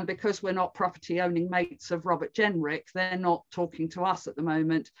 And because we're not property owning mates of Robert Jenrick, they're not talking to us at the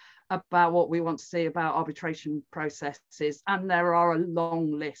moment about what we want to see about arbitration processes. And there are a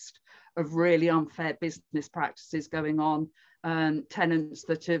long list of really unfair business practices going on. Tenants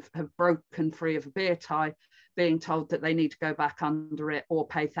that have broken free of a beer tie being told that they need to go back under it or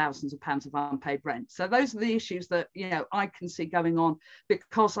pay thousands of pounds of unpaid rent. So those are the issues that, you know, I can see going on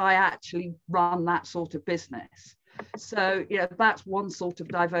because I actually run that sort of business. So, you know, that's one sort of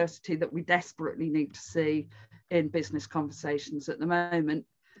diversity that we desperately need to see in business conversations at the moment.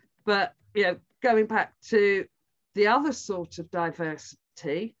 But, you know, going back to the other sort of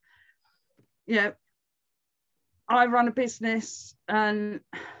diversity, you know, I run a business and,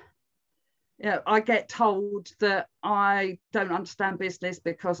 you know, I get told that I don't understand business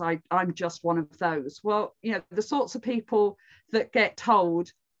because I'm just one of those. Well, you know, the sorts of people that get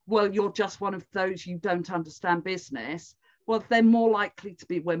told, well, you're just one of those, you don't understand business, well, they're more likely to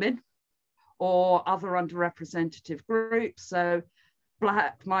be women or other underrepresented groups. So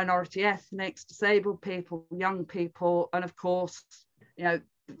Black, minority ethnics, disabled people, young people, and of course, you know,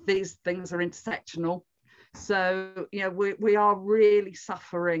 these things are intersectional. So, you know, we are really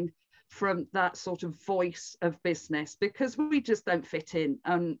suffering from that sort of voice of business because we just don't fit in,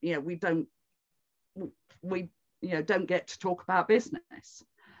 and, you know, we don't get to talk about business.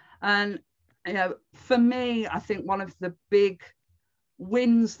 And, you know, for me, I think one of the big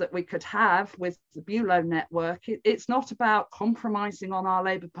wins that we could have with the BuLO network, it's not about compromising on our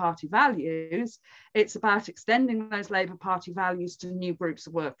Labour Party values, it's about extending those Labour Party values to new groups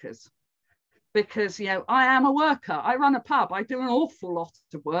of workers. Because, you know, I am a worker, I run a pub, I do an awful lot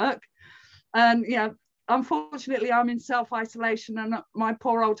of work. And, you know, unfortunately, I'm in self-isolation, and my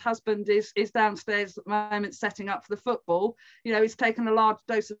poor old husband is downstairs at the moment setting up for the football. You know, he's taken a large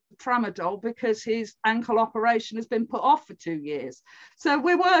dose of tramadol because his ankle operation has been put off for 2 years. So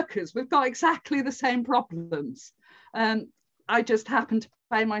we're workers. We've got exactly the same problems. I just happen to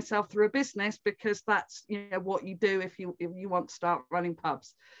pay myself through a business because that's, you know, what you do if you want to start running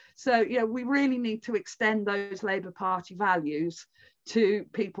pubs. So, you know, we really need to extend those Labour Party values to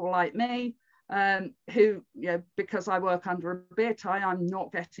people like me, who, you know, because I work under a bit, I'm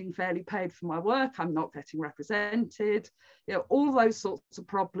not getting fairly paid for my work, I'm not getting represented, you know, all those sorts of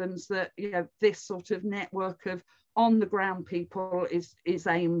problems that, you know, this sort of network of on the ground people is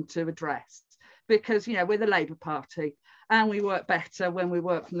aimed to address. Because, you know, we're the Labour Party and we work better when we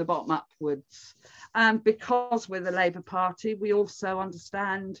work from the bottom upwards. And because we're the Labour Party, we also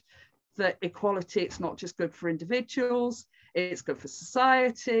understand that equality, it's not just good for individuals, it's good for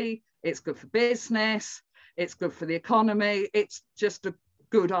society, it's good for business, it's good for the economy. It's just a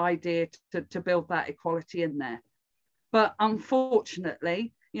good idea to build that equality in there. But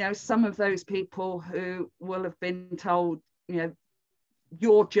unfortunately, you know, some of those people who will have been told, you know,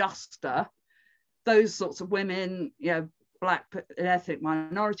 you're juster, those sorts of women, you know, Black, ethnic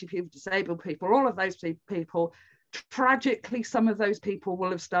minority people, disabled people, all of those people, tragically, some of those people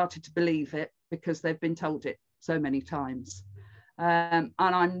will have started to believe it because they've been told it so many times. And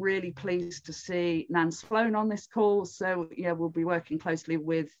I'm really pleased to see Nan Sloan on this call. So, yeah, we'll be working closely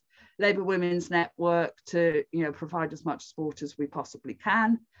with Labour Women's Network to, you know, provide as much support as we possibly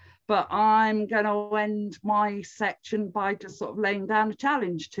can. But I'm going to end my section by just sort of laying down a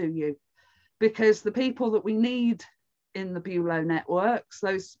challenge to you, because the people that we need in the BuLO networks,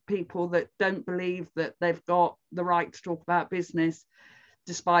 those people that don't believe that they've got the right to talk about business,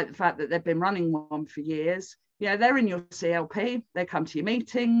 despite the fact that they've been running one for years, yeah, they're in your CLP, they come to your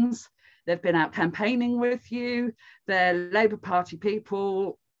meetings, they've been out campaigning with you, they're Labour Party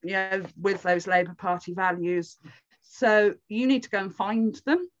people, you know, with those Labour Party values. So you need to go and find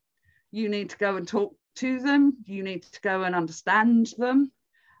them, you need to go and talk to them, you need to go and understand them,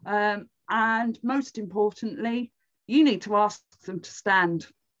 and most importantly, you need to ask them to stand.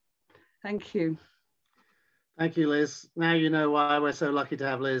 Thank you. Thank you, Liz. Now you know why we're so lucky to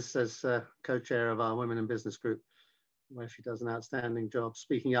have Liz as co-chair of our Women in Business group, where she does an outstanding job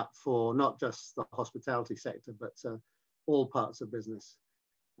speaking up for not just the hospitality sector, but all parts of business.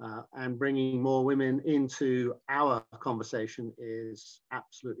 And bringing more women into our conversation is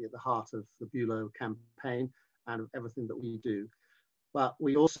absolutely at the heart of the BuLO campaign and of everything that we do. But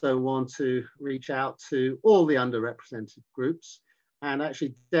we also want to reach out to all the underrepresented groups. And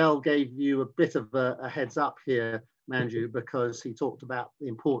actually, Del gave you a bit of a heads up here, Manju, because he talked about the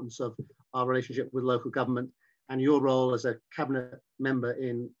importance of our relationship with local government, and your role as a cabinet member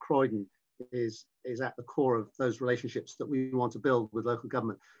in Croydon is at the core of those relationships that we want to build with local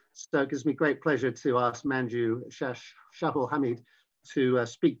government. So it gives me great pleasure to ask Manju Shahul Hamid to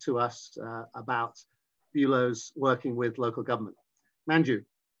speak to us about BuLO's working with local government. Manju.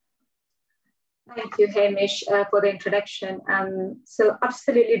 Thank you, Hamish, for the introduction. I'm so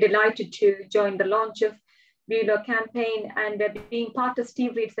absolutely delighted to join the launch of BuLO campaign and being part of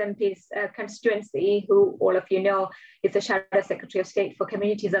Steve Reed's MP's constituency, who all of you know is the Shadow Secretary of State for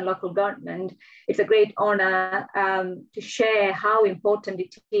Communities and Local Government. It's a great honor to share how important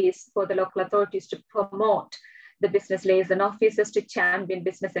it is for the local authorities to promote the business liaison officers, to champion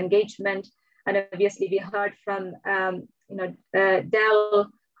business engagement. And obviously we heard from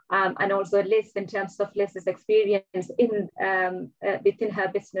Del and also Liz in terms of Liz's experience in within her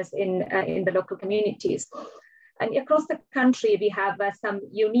business in the local communities. And across the country, we have some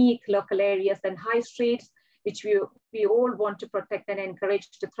unique local areas and high streets, which we all want to protect and encourage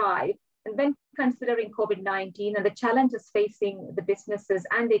to thrive. And when considering COVID-19 and the challenges facing the businesses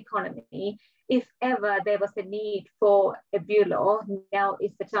and the economy, if ever there was a need for a BuLO, now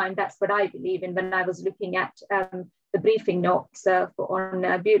is the time. That's what I believe in when I was looking at the briefing notes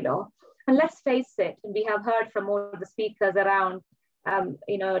on BuLO. And let's face it, we have heard from all the speakers around,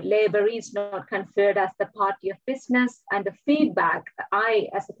 Labour is not considered as the party of business, and the feedback I,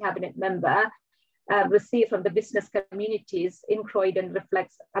 as a cabinet member, receive from the business communities in Croydon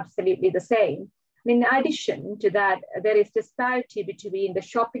reflects absolutely the same. In addition to that, there is disparity between the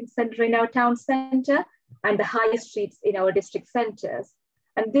shopping centre in our town centre and the high streets in our district centres.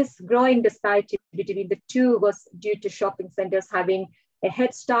 And this growing disparity between the two was due to shopping centres having a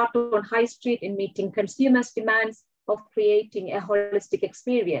head start on high street in meeting consumers' demands of creating a holistic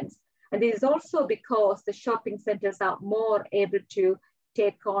experience. And this is also because the shopping centres are more able to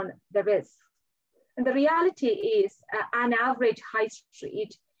take on the risk. And the reality is an average high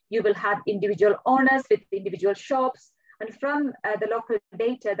street You will have individual owners with individual shops. And from the local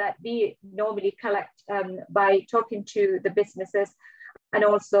data that we normally collect by talking to the businesses, and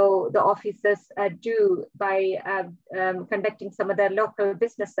also the officers do by conducting some of their local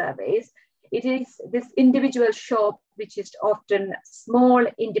business surveys, it is this individual shop, which is often small,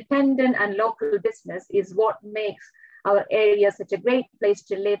 independent and local business, is what makes our area such a great place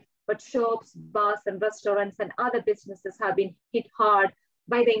to live. But shops, bars and restaurants and other businesses have been hit hard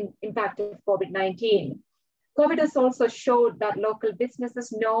by the impact of COVID-19. COVID has also showed that local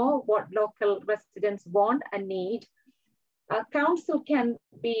businesses know what local residents want and need. Council can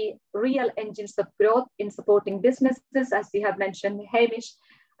be real engines of growth in supporting businesses, as we have mentioned, Hamish,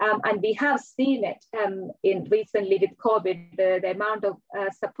 and we have seen it in recently with COVID, the amount of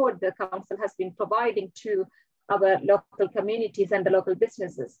support the council has been providing to our local communities and the local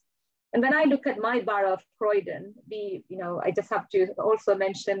businesses. And when I look at my borough of Croydon, I just have to also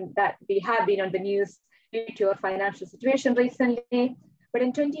mention that we have been on the news due to our financial situation recently. But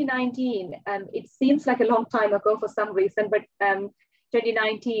in 2019, it seems like a long time ago for some reason, but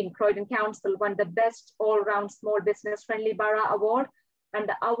 2019, Croydon Council won the Best All-Round Small Business Friendly Borough Award. And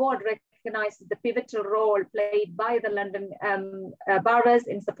the award recognizes the pivotal role played by the London boroughs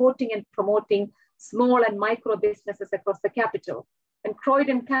in supporting and promoting small and micro businesses across the capital. And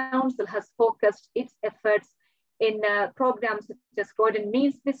Croydon Council has focused its efforts in programs such as Croydon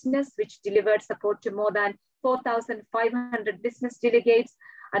Means Business, which delivered support to more than 4,500 business delegates,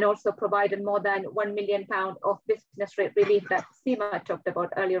 and also provided more than £1 million of business rate relief that Seema talked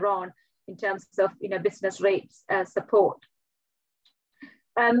about earlier on in terms of business rates support.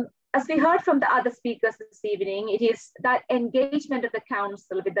 As we heard from the other speakers this evening, it is that engagement of the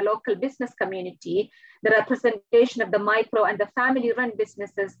council with the local business community, the representation of the micro and the family-run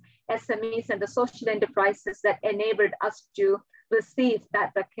businesses, SMEs and the social enterprises that enabled us to receive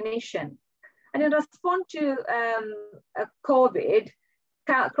that recognition. And in response to COVID,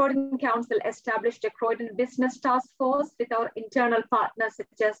 Croydon Council established a Croydon Business Task Force with our internal partners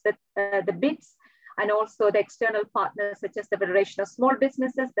such as the BITS, and also the external partners such as the Federation of Small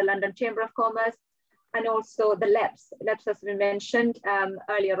Businesses, the London Chamber of Commerce, and also the LEPs. LEPs has been mentioned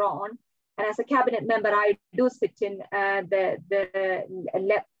earlier on. And as a cabinet member, I do sit in the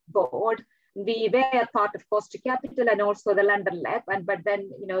LEP board. We were part of Costa Capital and also the London LEP, but then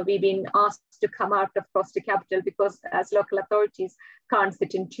we've been asked to come out of Costa Capital because as local authorities can't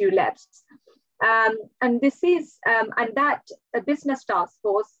sit in two LEPs. And this is, and that business task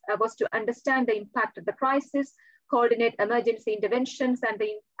force was to understand the impact of the crisis, coordinate emergency interventions,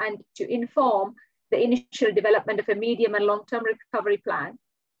 and to inform the initial development of a medium and long-term recovery plan.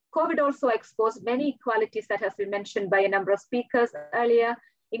 COVID also exposed many inequalities that has been mentioned by a number of speakers earlier,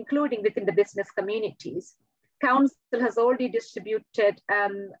 including within the business communities. Council has already distributed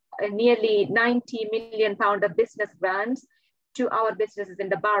nearly £90 million of business grants to our businesses in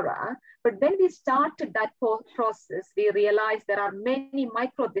the borough. But when we started that process, we realized there are many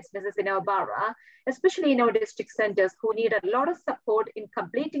micro businesses in our borough, especially in our district centers, who need a lot of support in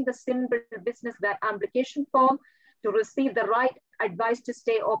completing the simple business grant application form to receive the right advice to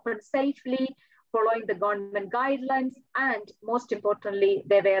stay open safely, following the government guidelines, and most importantly,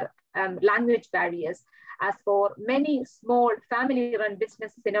 there were language barriers. As for many small family-run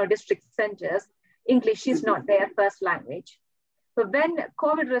businesses in our district centers, English is not their first language. So when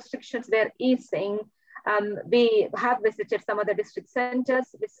COVID restrictions were easing, we have visited some of the district centers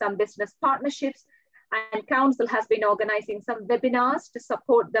with some business partnerships, and council has been organizing some webinars to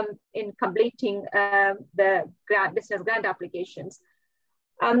support them in completing the business grant applications.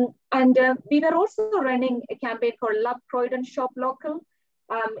 We were also running a campaign called Love Croydon Shop Local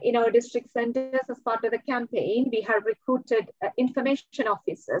in our district centers. As part of the campaign, we have recruited information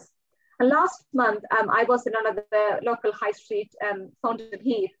officers. And last month, I was in one of the local high street, Thornton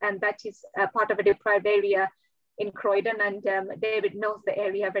Heath, and that is part of a deprived area in Croydon, and David knows the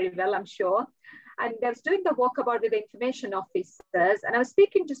area very well, I'm sure. And I was doing the walkabout with the information officers, and I was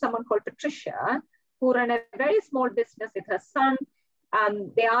speaking to someone called Patricia, who ran a very small business with her son.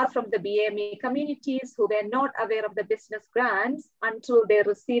 They are from the BME communities who were not aware of the business grants until they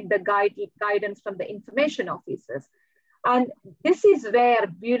received the guidance from the information officers. And this is where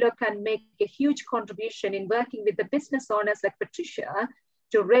BuLO can make a huge contribution in working with the business owners like Patricia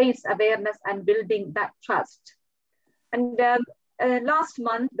to raise awareness and building that trust. And last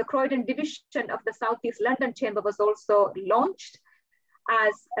month, the Croydon division of the Southeast London Chamber was also launched.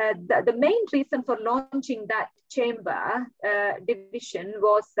 As the main reason for launching that chamber division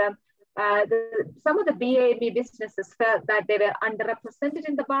was some of the BAME businesses felt that they were underrepresented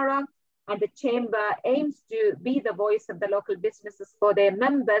in the borough, And the chamber aims to be the voice of the local businesses for their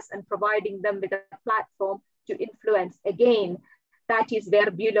members and providing them with a platform to influence. Again, that is where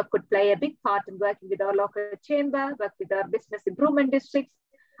BuLO could play a big part in working with our local chamber, work with our business improvement districts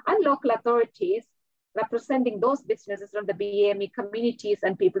and local authorities, representing those businesses from the BAME communities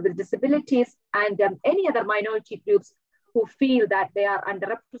and people with disabilities and any other minority groups who feel that they are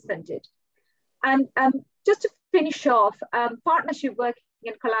underrepresented. And just to finish off, partnership working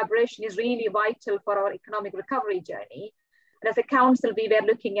and collaboration is really vital for our economic recovery journey. And as a council, we were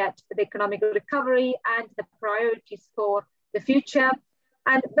looking at the economic recovery and the priorities for the future.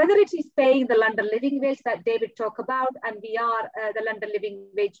 And whether it is paying the London living wage that David talked about, and we are the London living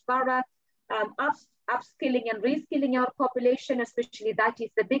wage borough, upskilling and reskilling our population, especially that is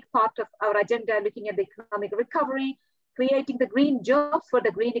the big part of our agenda, looking at the economic recovery, creating the green jobs for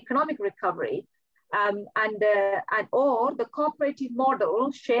the green economic recovery, or the cooperative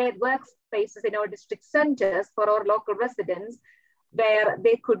model, shared workspaces in our district centres for our local residents, where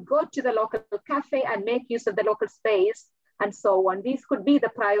they could go to the local cafe and make use of the local space and so on. These could be the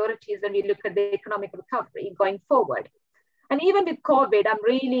priorities when we look at the economic recovery going forward. And even with COVID, I'm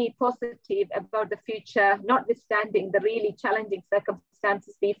really positive about the future, notwithstanding the really challenging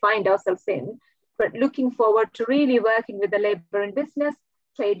circumstances we find ourselves in, but looking forward to really working with the labour and business,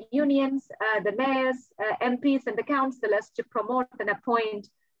 trade unions, the mayors, MPs and the councillors to promote and appoint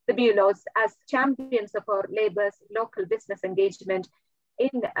the BuLOs as champions of our labour's local business engagement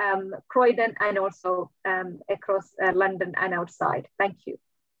in Croydon and also across London and outside. Thank you.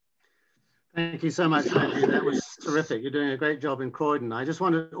 Thank you so much, Manju. That was terrific. You're doing a great job in Croydon. I just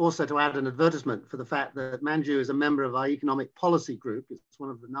wanted also to add an advertisement for the fact that Manju is a member of our economic policy group. It's one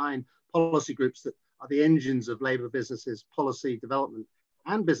of the 9 policy groups that are the engines of labour businesses, policy development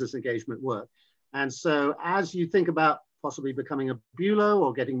and business engagement work. And so as you think about possibly becoming a BuLO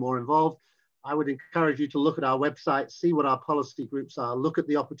or getting more involved, I would encourage you to look at our website, see what our policy groups are, look at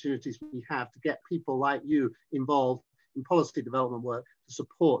the opportunities we have to get people like you involved in policy development work to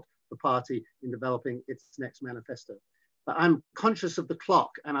support the party in developing its next manifesto. But I'm conscious of the clock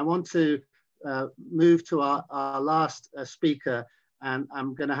and I want to move to our last speaker, and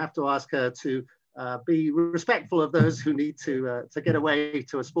I'm going to have to ask her to be respectful of those who need to get away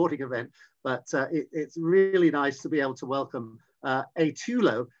to a sporting event. But it's really nice to be able to welcome a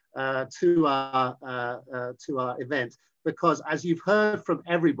TULO to our event, because as you've heard from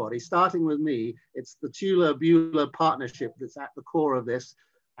everybody, starting with me, it's the TULO-BuLO partnership that's at the core of this.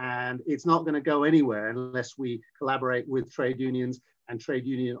 And it's not going to go anywhere unless we collaborate with trade unions and trade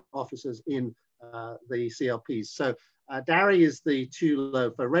union officers in the CLPs. So Dari is the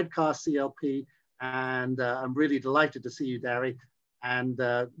TULO for Redcar CLP, and I'm really delighted to see you, Dari. And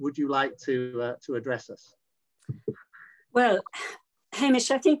would you like to address us? Well, Hamish,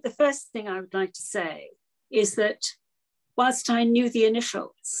 I think the first thing I would like to say is that whilst I knew the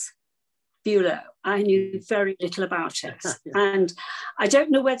initials, BuLO, I knew very little about it. And I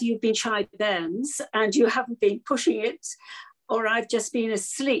don't know whether you've been shy Benz and you haven't been pushing it, or I've just been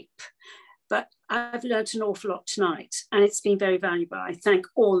asleep, but I've learned an awful lot tonight and it's been very valuable. I thank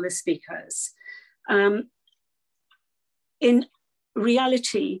all the speakers. In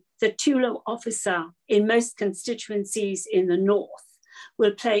reality, the TULO officer in most constituencies in the north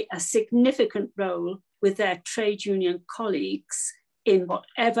will play a significant role with their trade union colleagues in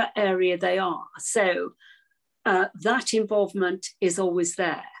whatever area they are. So that involvement is always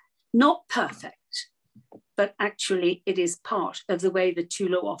there. Not perfect, but actually it is part of the way the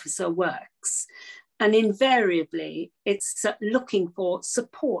TULO officer works. And invariably, it's looking for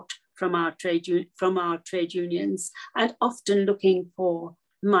support from our trade unions and often looking for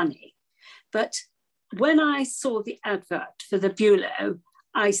money. But when I saw the advert for the BuLO,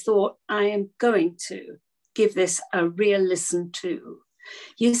 I thought I am going to give this a real listen to.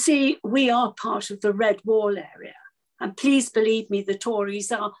 You see, we are part of the Red Wall area, and please believe me, the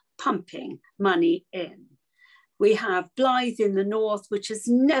Tories are pumping money in. We have Blythe in the north, which has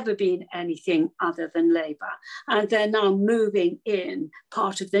never been anything other than Labour, and they're now moving in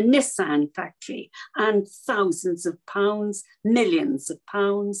part of the Nissan factory, and thousands of pounds, millions of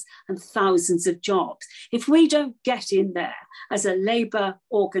pounds, and thousands of jobs. If we don't get in there as a Labour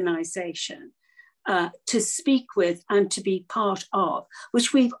organisation, to speak with and to be part of,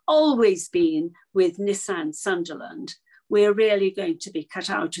 which we've always been with Nissan Sunderland, we're really going to be cut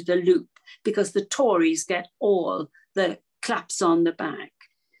out of the loop because the Tories get all the claps on the back.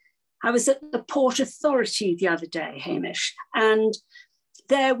 I was at the Port Authority the other day, Hamish, and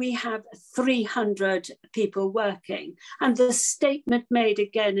there we have 300 people working. And the statement made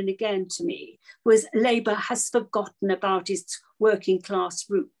again and again to me was Labour has forgotten about its working class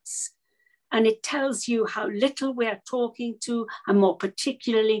roots. And it tells you how little we're talking to, and more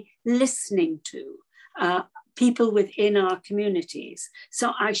particularly listening to people within our communities.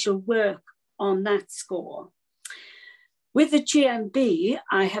 So I shall work on that score. With the GMB,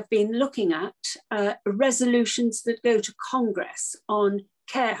 I have been looking at resolutions that go to Congress on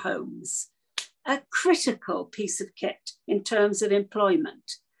care homes, a critical piece of kit in terms of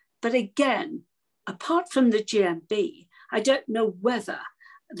employment. But again, apart from the GMB, I don't know whether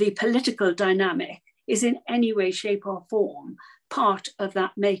the political dynamic is in any way, shape or form part of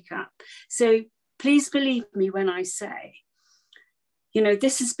that makeup. So please believe me when I say, you know,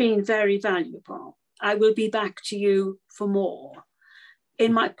 this has been very valuable. I will be back to you for more.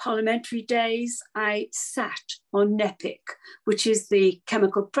 In my parliamentary days, I sat on NEPIC, which is the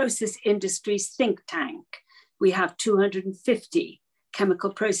chemical process industries think tank. We have 250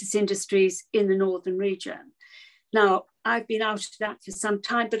 chemical process industries in the northern region. Now, I've been out of that for some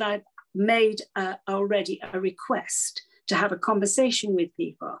time, but I've made already a request to have a conversation with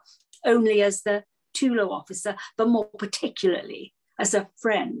people, only as the BuLO officer, but more particularly as a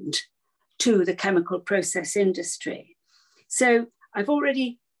friend to the chemical process industry. So I've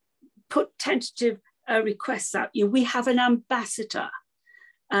already put tentative requests out. We have an ambassador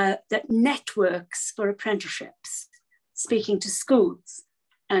that networks for apprenticeships, speaking to schools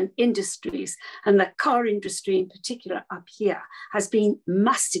and industries, and the car industry in particular up here has been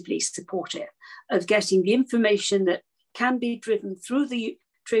massively supportive of getting the information that can be driven through the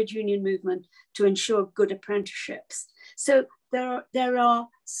trade union movement to ensure good apprenticeships. So there are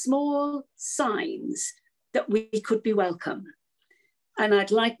small signs that we could be welcome. And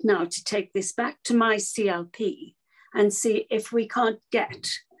I'd like now to take this back to my CLP and see if we can't get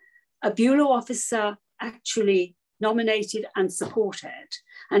a BuLO officer actually nominated and supported.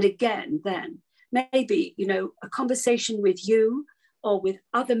 And again, then maybe, you know, a conversation with you or with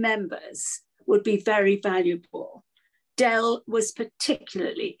other members would be very valuable. Dell was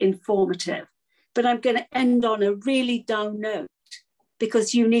particularly informative, but I'm going to end on a really down note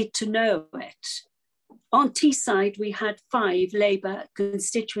because you need to know it. On Teesside, we had 5 Labour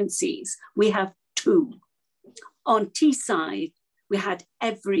constituencies. We have 2. On Teesside, we had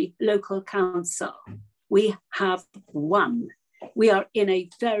every local council. We have 1. We are in a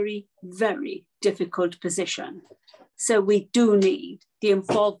very, very difficult position. So we do need the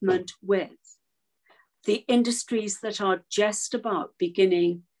involvement with the industries that are just about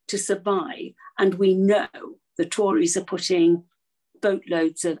beginning to survive. And we know the Tories are putting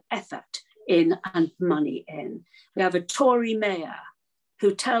boatloads of effort in and money in. We have a Tory mayor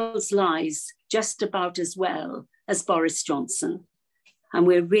who tells lies just about as well as Boris Johnson. And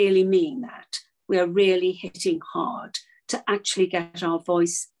we really mean that. We are really hitting hard to actually get our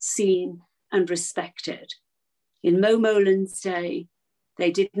voice seen and respected. In Mo Molan's day,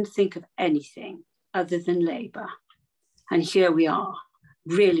 they didn't think of anything other than Labour. And here we are,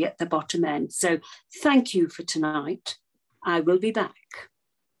 really at the bottom end. So thank you for tonight. I will be back.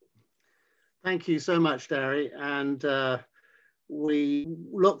 Thank you so much, Derry. And we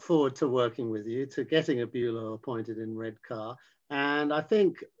look forward to working with you, to getting a BuLO appointed in Redcar. And I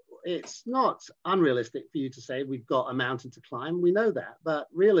think it's not unrealistic for you to say we've got a mountain to climb. We know that, but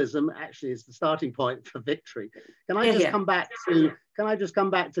realism actually is the starting point for victory. Can I just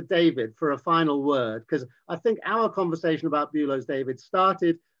come back to David for a final word? Because I think our conversation about BuLOs, David,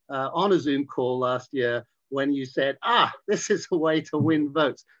 started on a Zoom call last year when you said, this is a way to win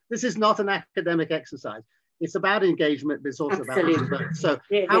votes. This is not an academic exercise. It's about engagement, but it's also about winning votes. So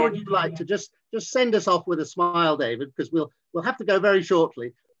how would you like to just send us off with a smile, David, because we'll have to go very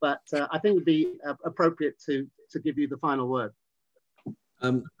shortly, but I think it would be appropriate to give you the final word.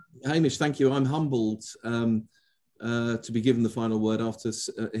 Hamish, thank you. I'm humbled to be given the final word after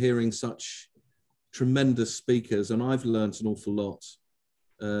hearing such tremendous speakers, and I've learned an awful lot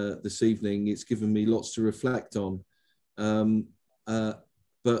this evening. It's given me lots to reflect on.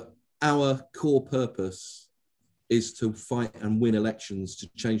 But our core purpose is to fight and win elections, to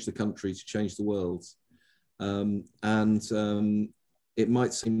change the country, to change the world. It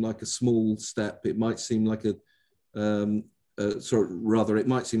might seem like a small step. It might seem like it might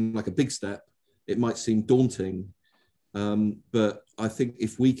seem like a big step. It might seem daunting. But I think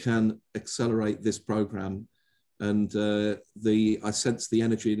if we can accelerate this program, and I sense the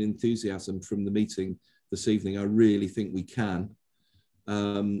energy and enthusiasm from the meeting this evening, I really think we can,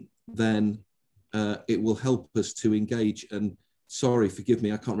 then it will help us to engage. And sorry, forgive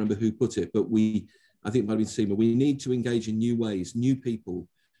me, I can't remember who put it, but I think it might have been Seema, we need to engage in new ways, new people.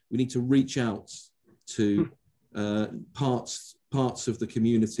 We need to reach out to parts of the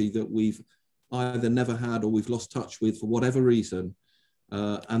community that we've either never had or we've lost touch with for whatever reason.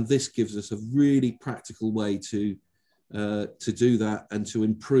 And this gives us a really practical way to do that and to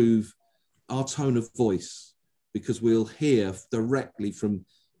improve our tone of voice, because we'll hear directly from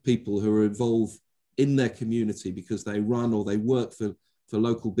people who are involved in their community because they run or they work for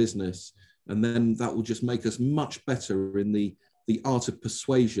local business. And then that will just make us much better in the art of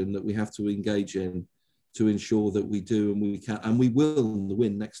persuasion that we have to engage in to ensure that we do and we can and we will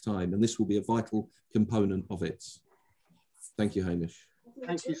win next time. And this will be a vital component of it. Thank you, Hamish.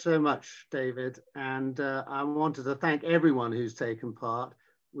 Thank you so much, David. And I wanted to thank everyone who's taken part.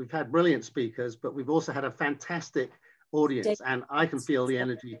 We've had brilliant speakers, but we've also had a fantastic audience, and I can feel the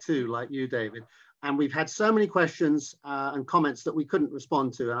energy too, like you, David. And we've had so many questions and comments that we couldn't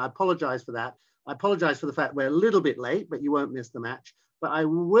respond to, and I apologize for that. I apologize for the fact we're a little bit late, but you won't miss the match. But I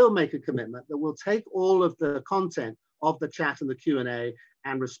will make a commitment that we'll take all of the content of the chat and the Q&A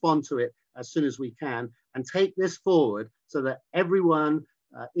and respond to it as soon as we can, and take this forward so that everyone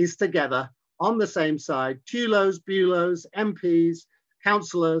is together on the same side. TULOs, BuLOs, MPs,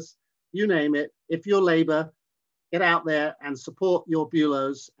 councillors, you name it. If you're Labour, get out there and support your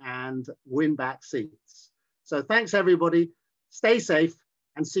BuLOs and win back seats. So thanks, everybody. Stay safe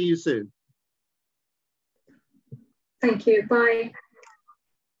and see you soon. Thank you. Bye.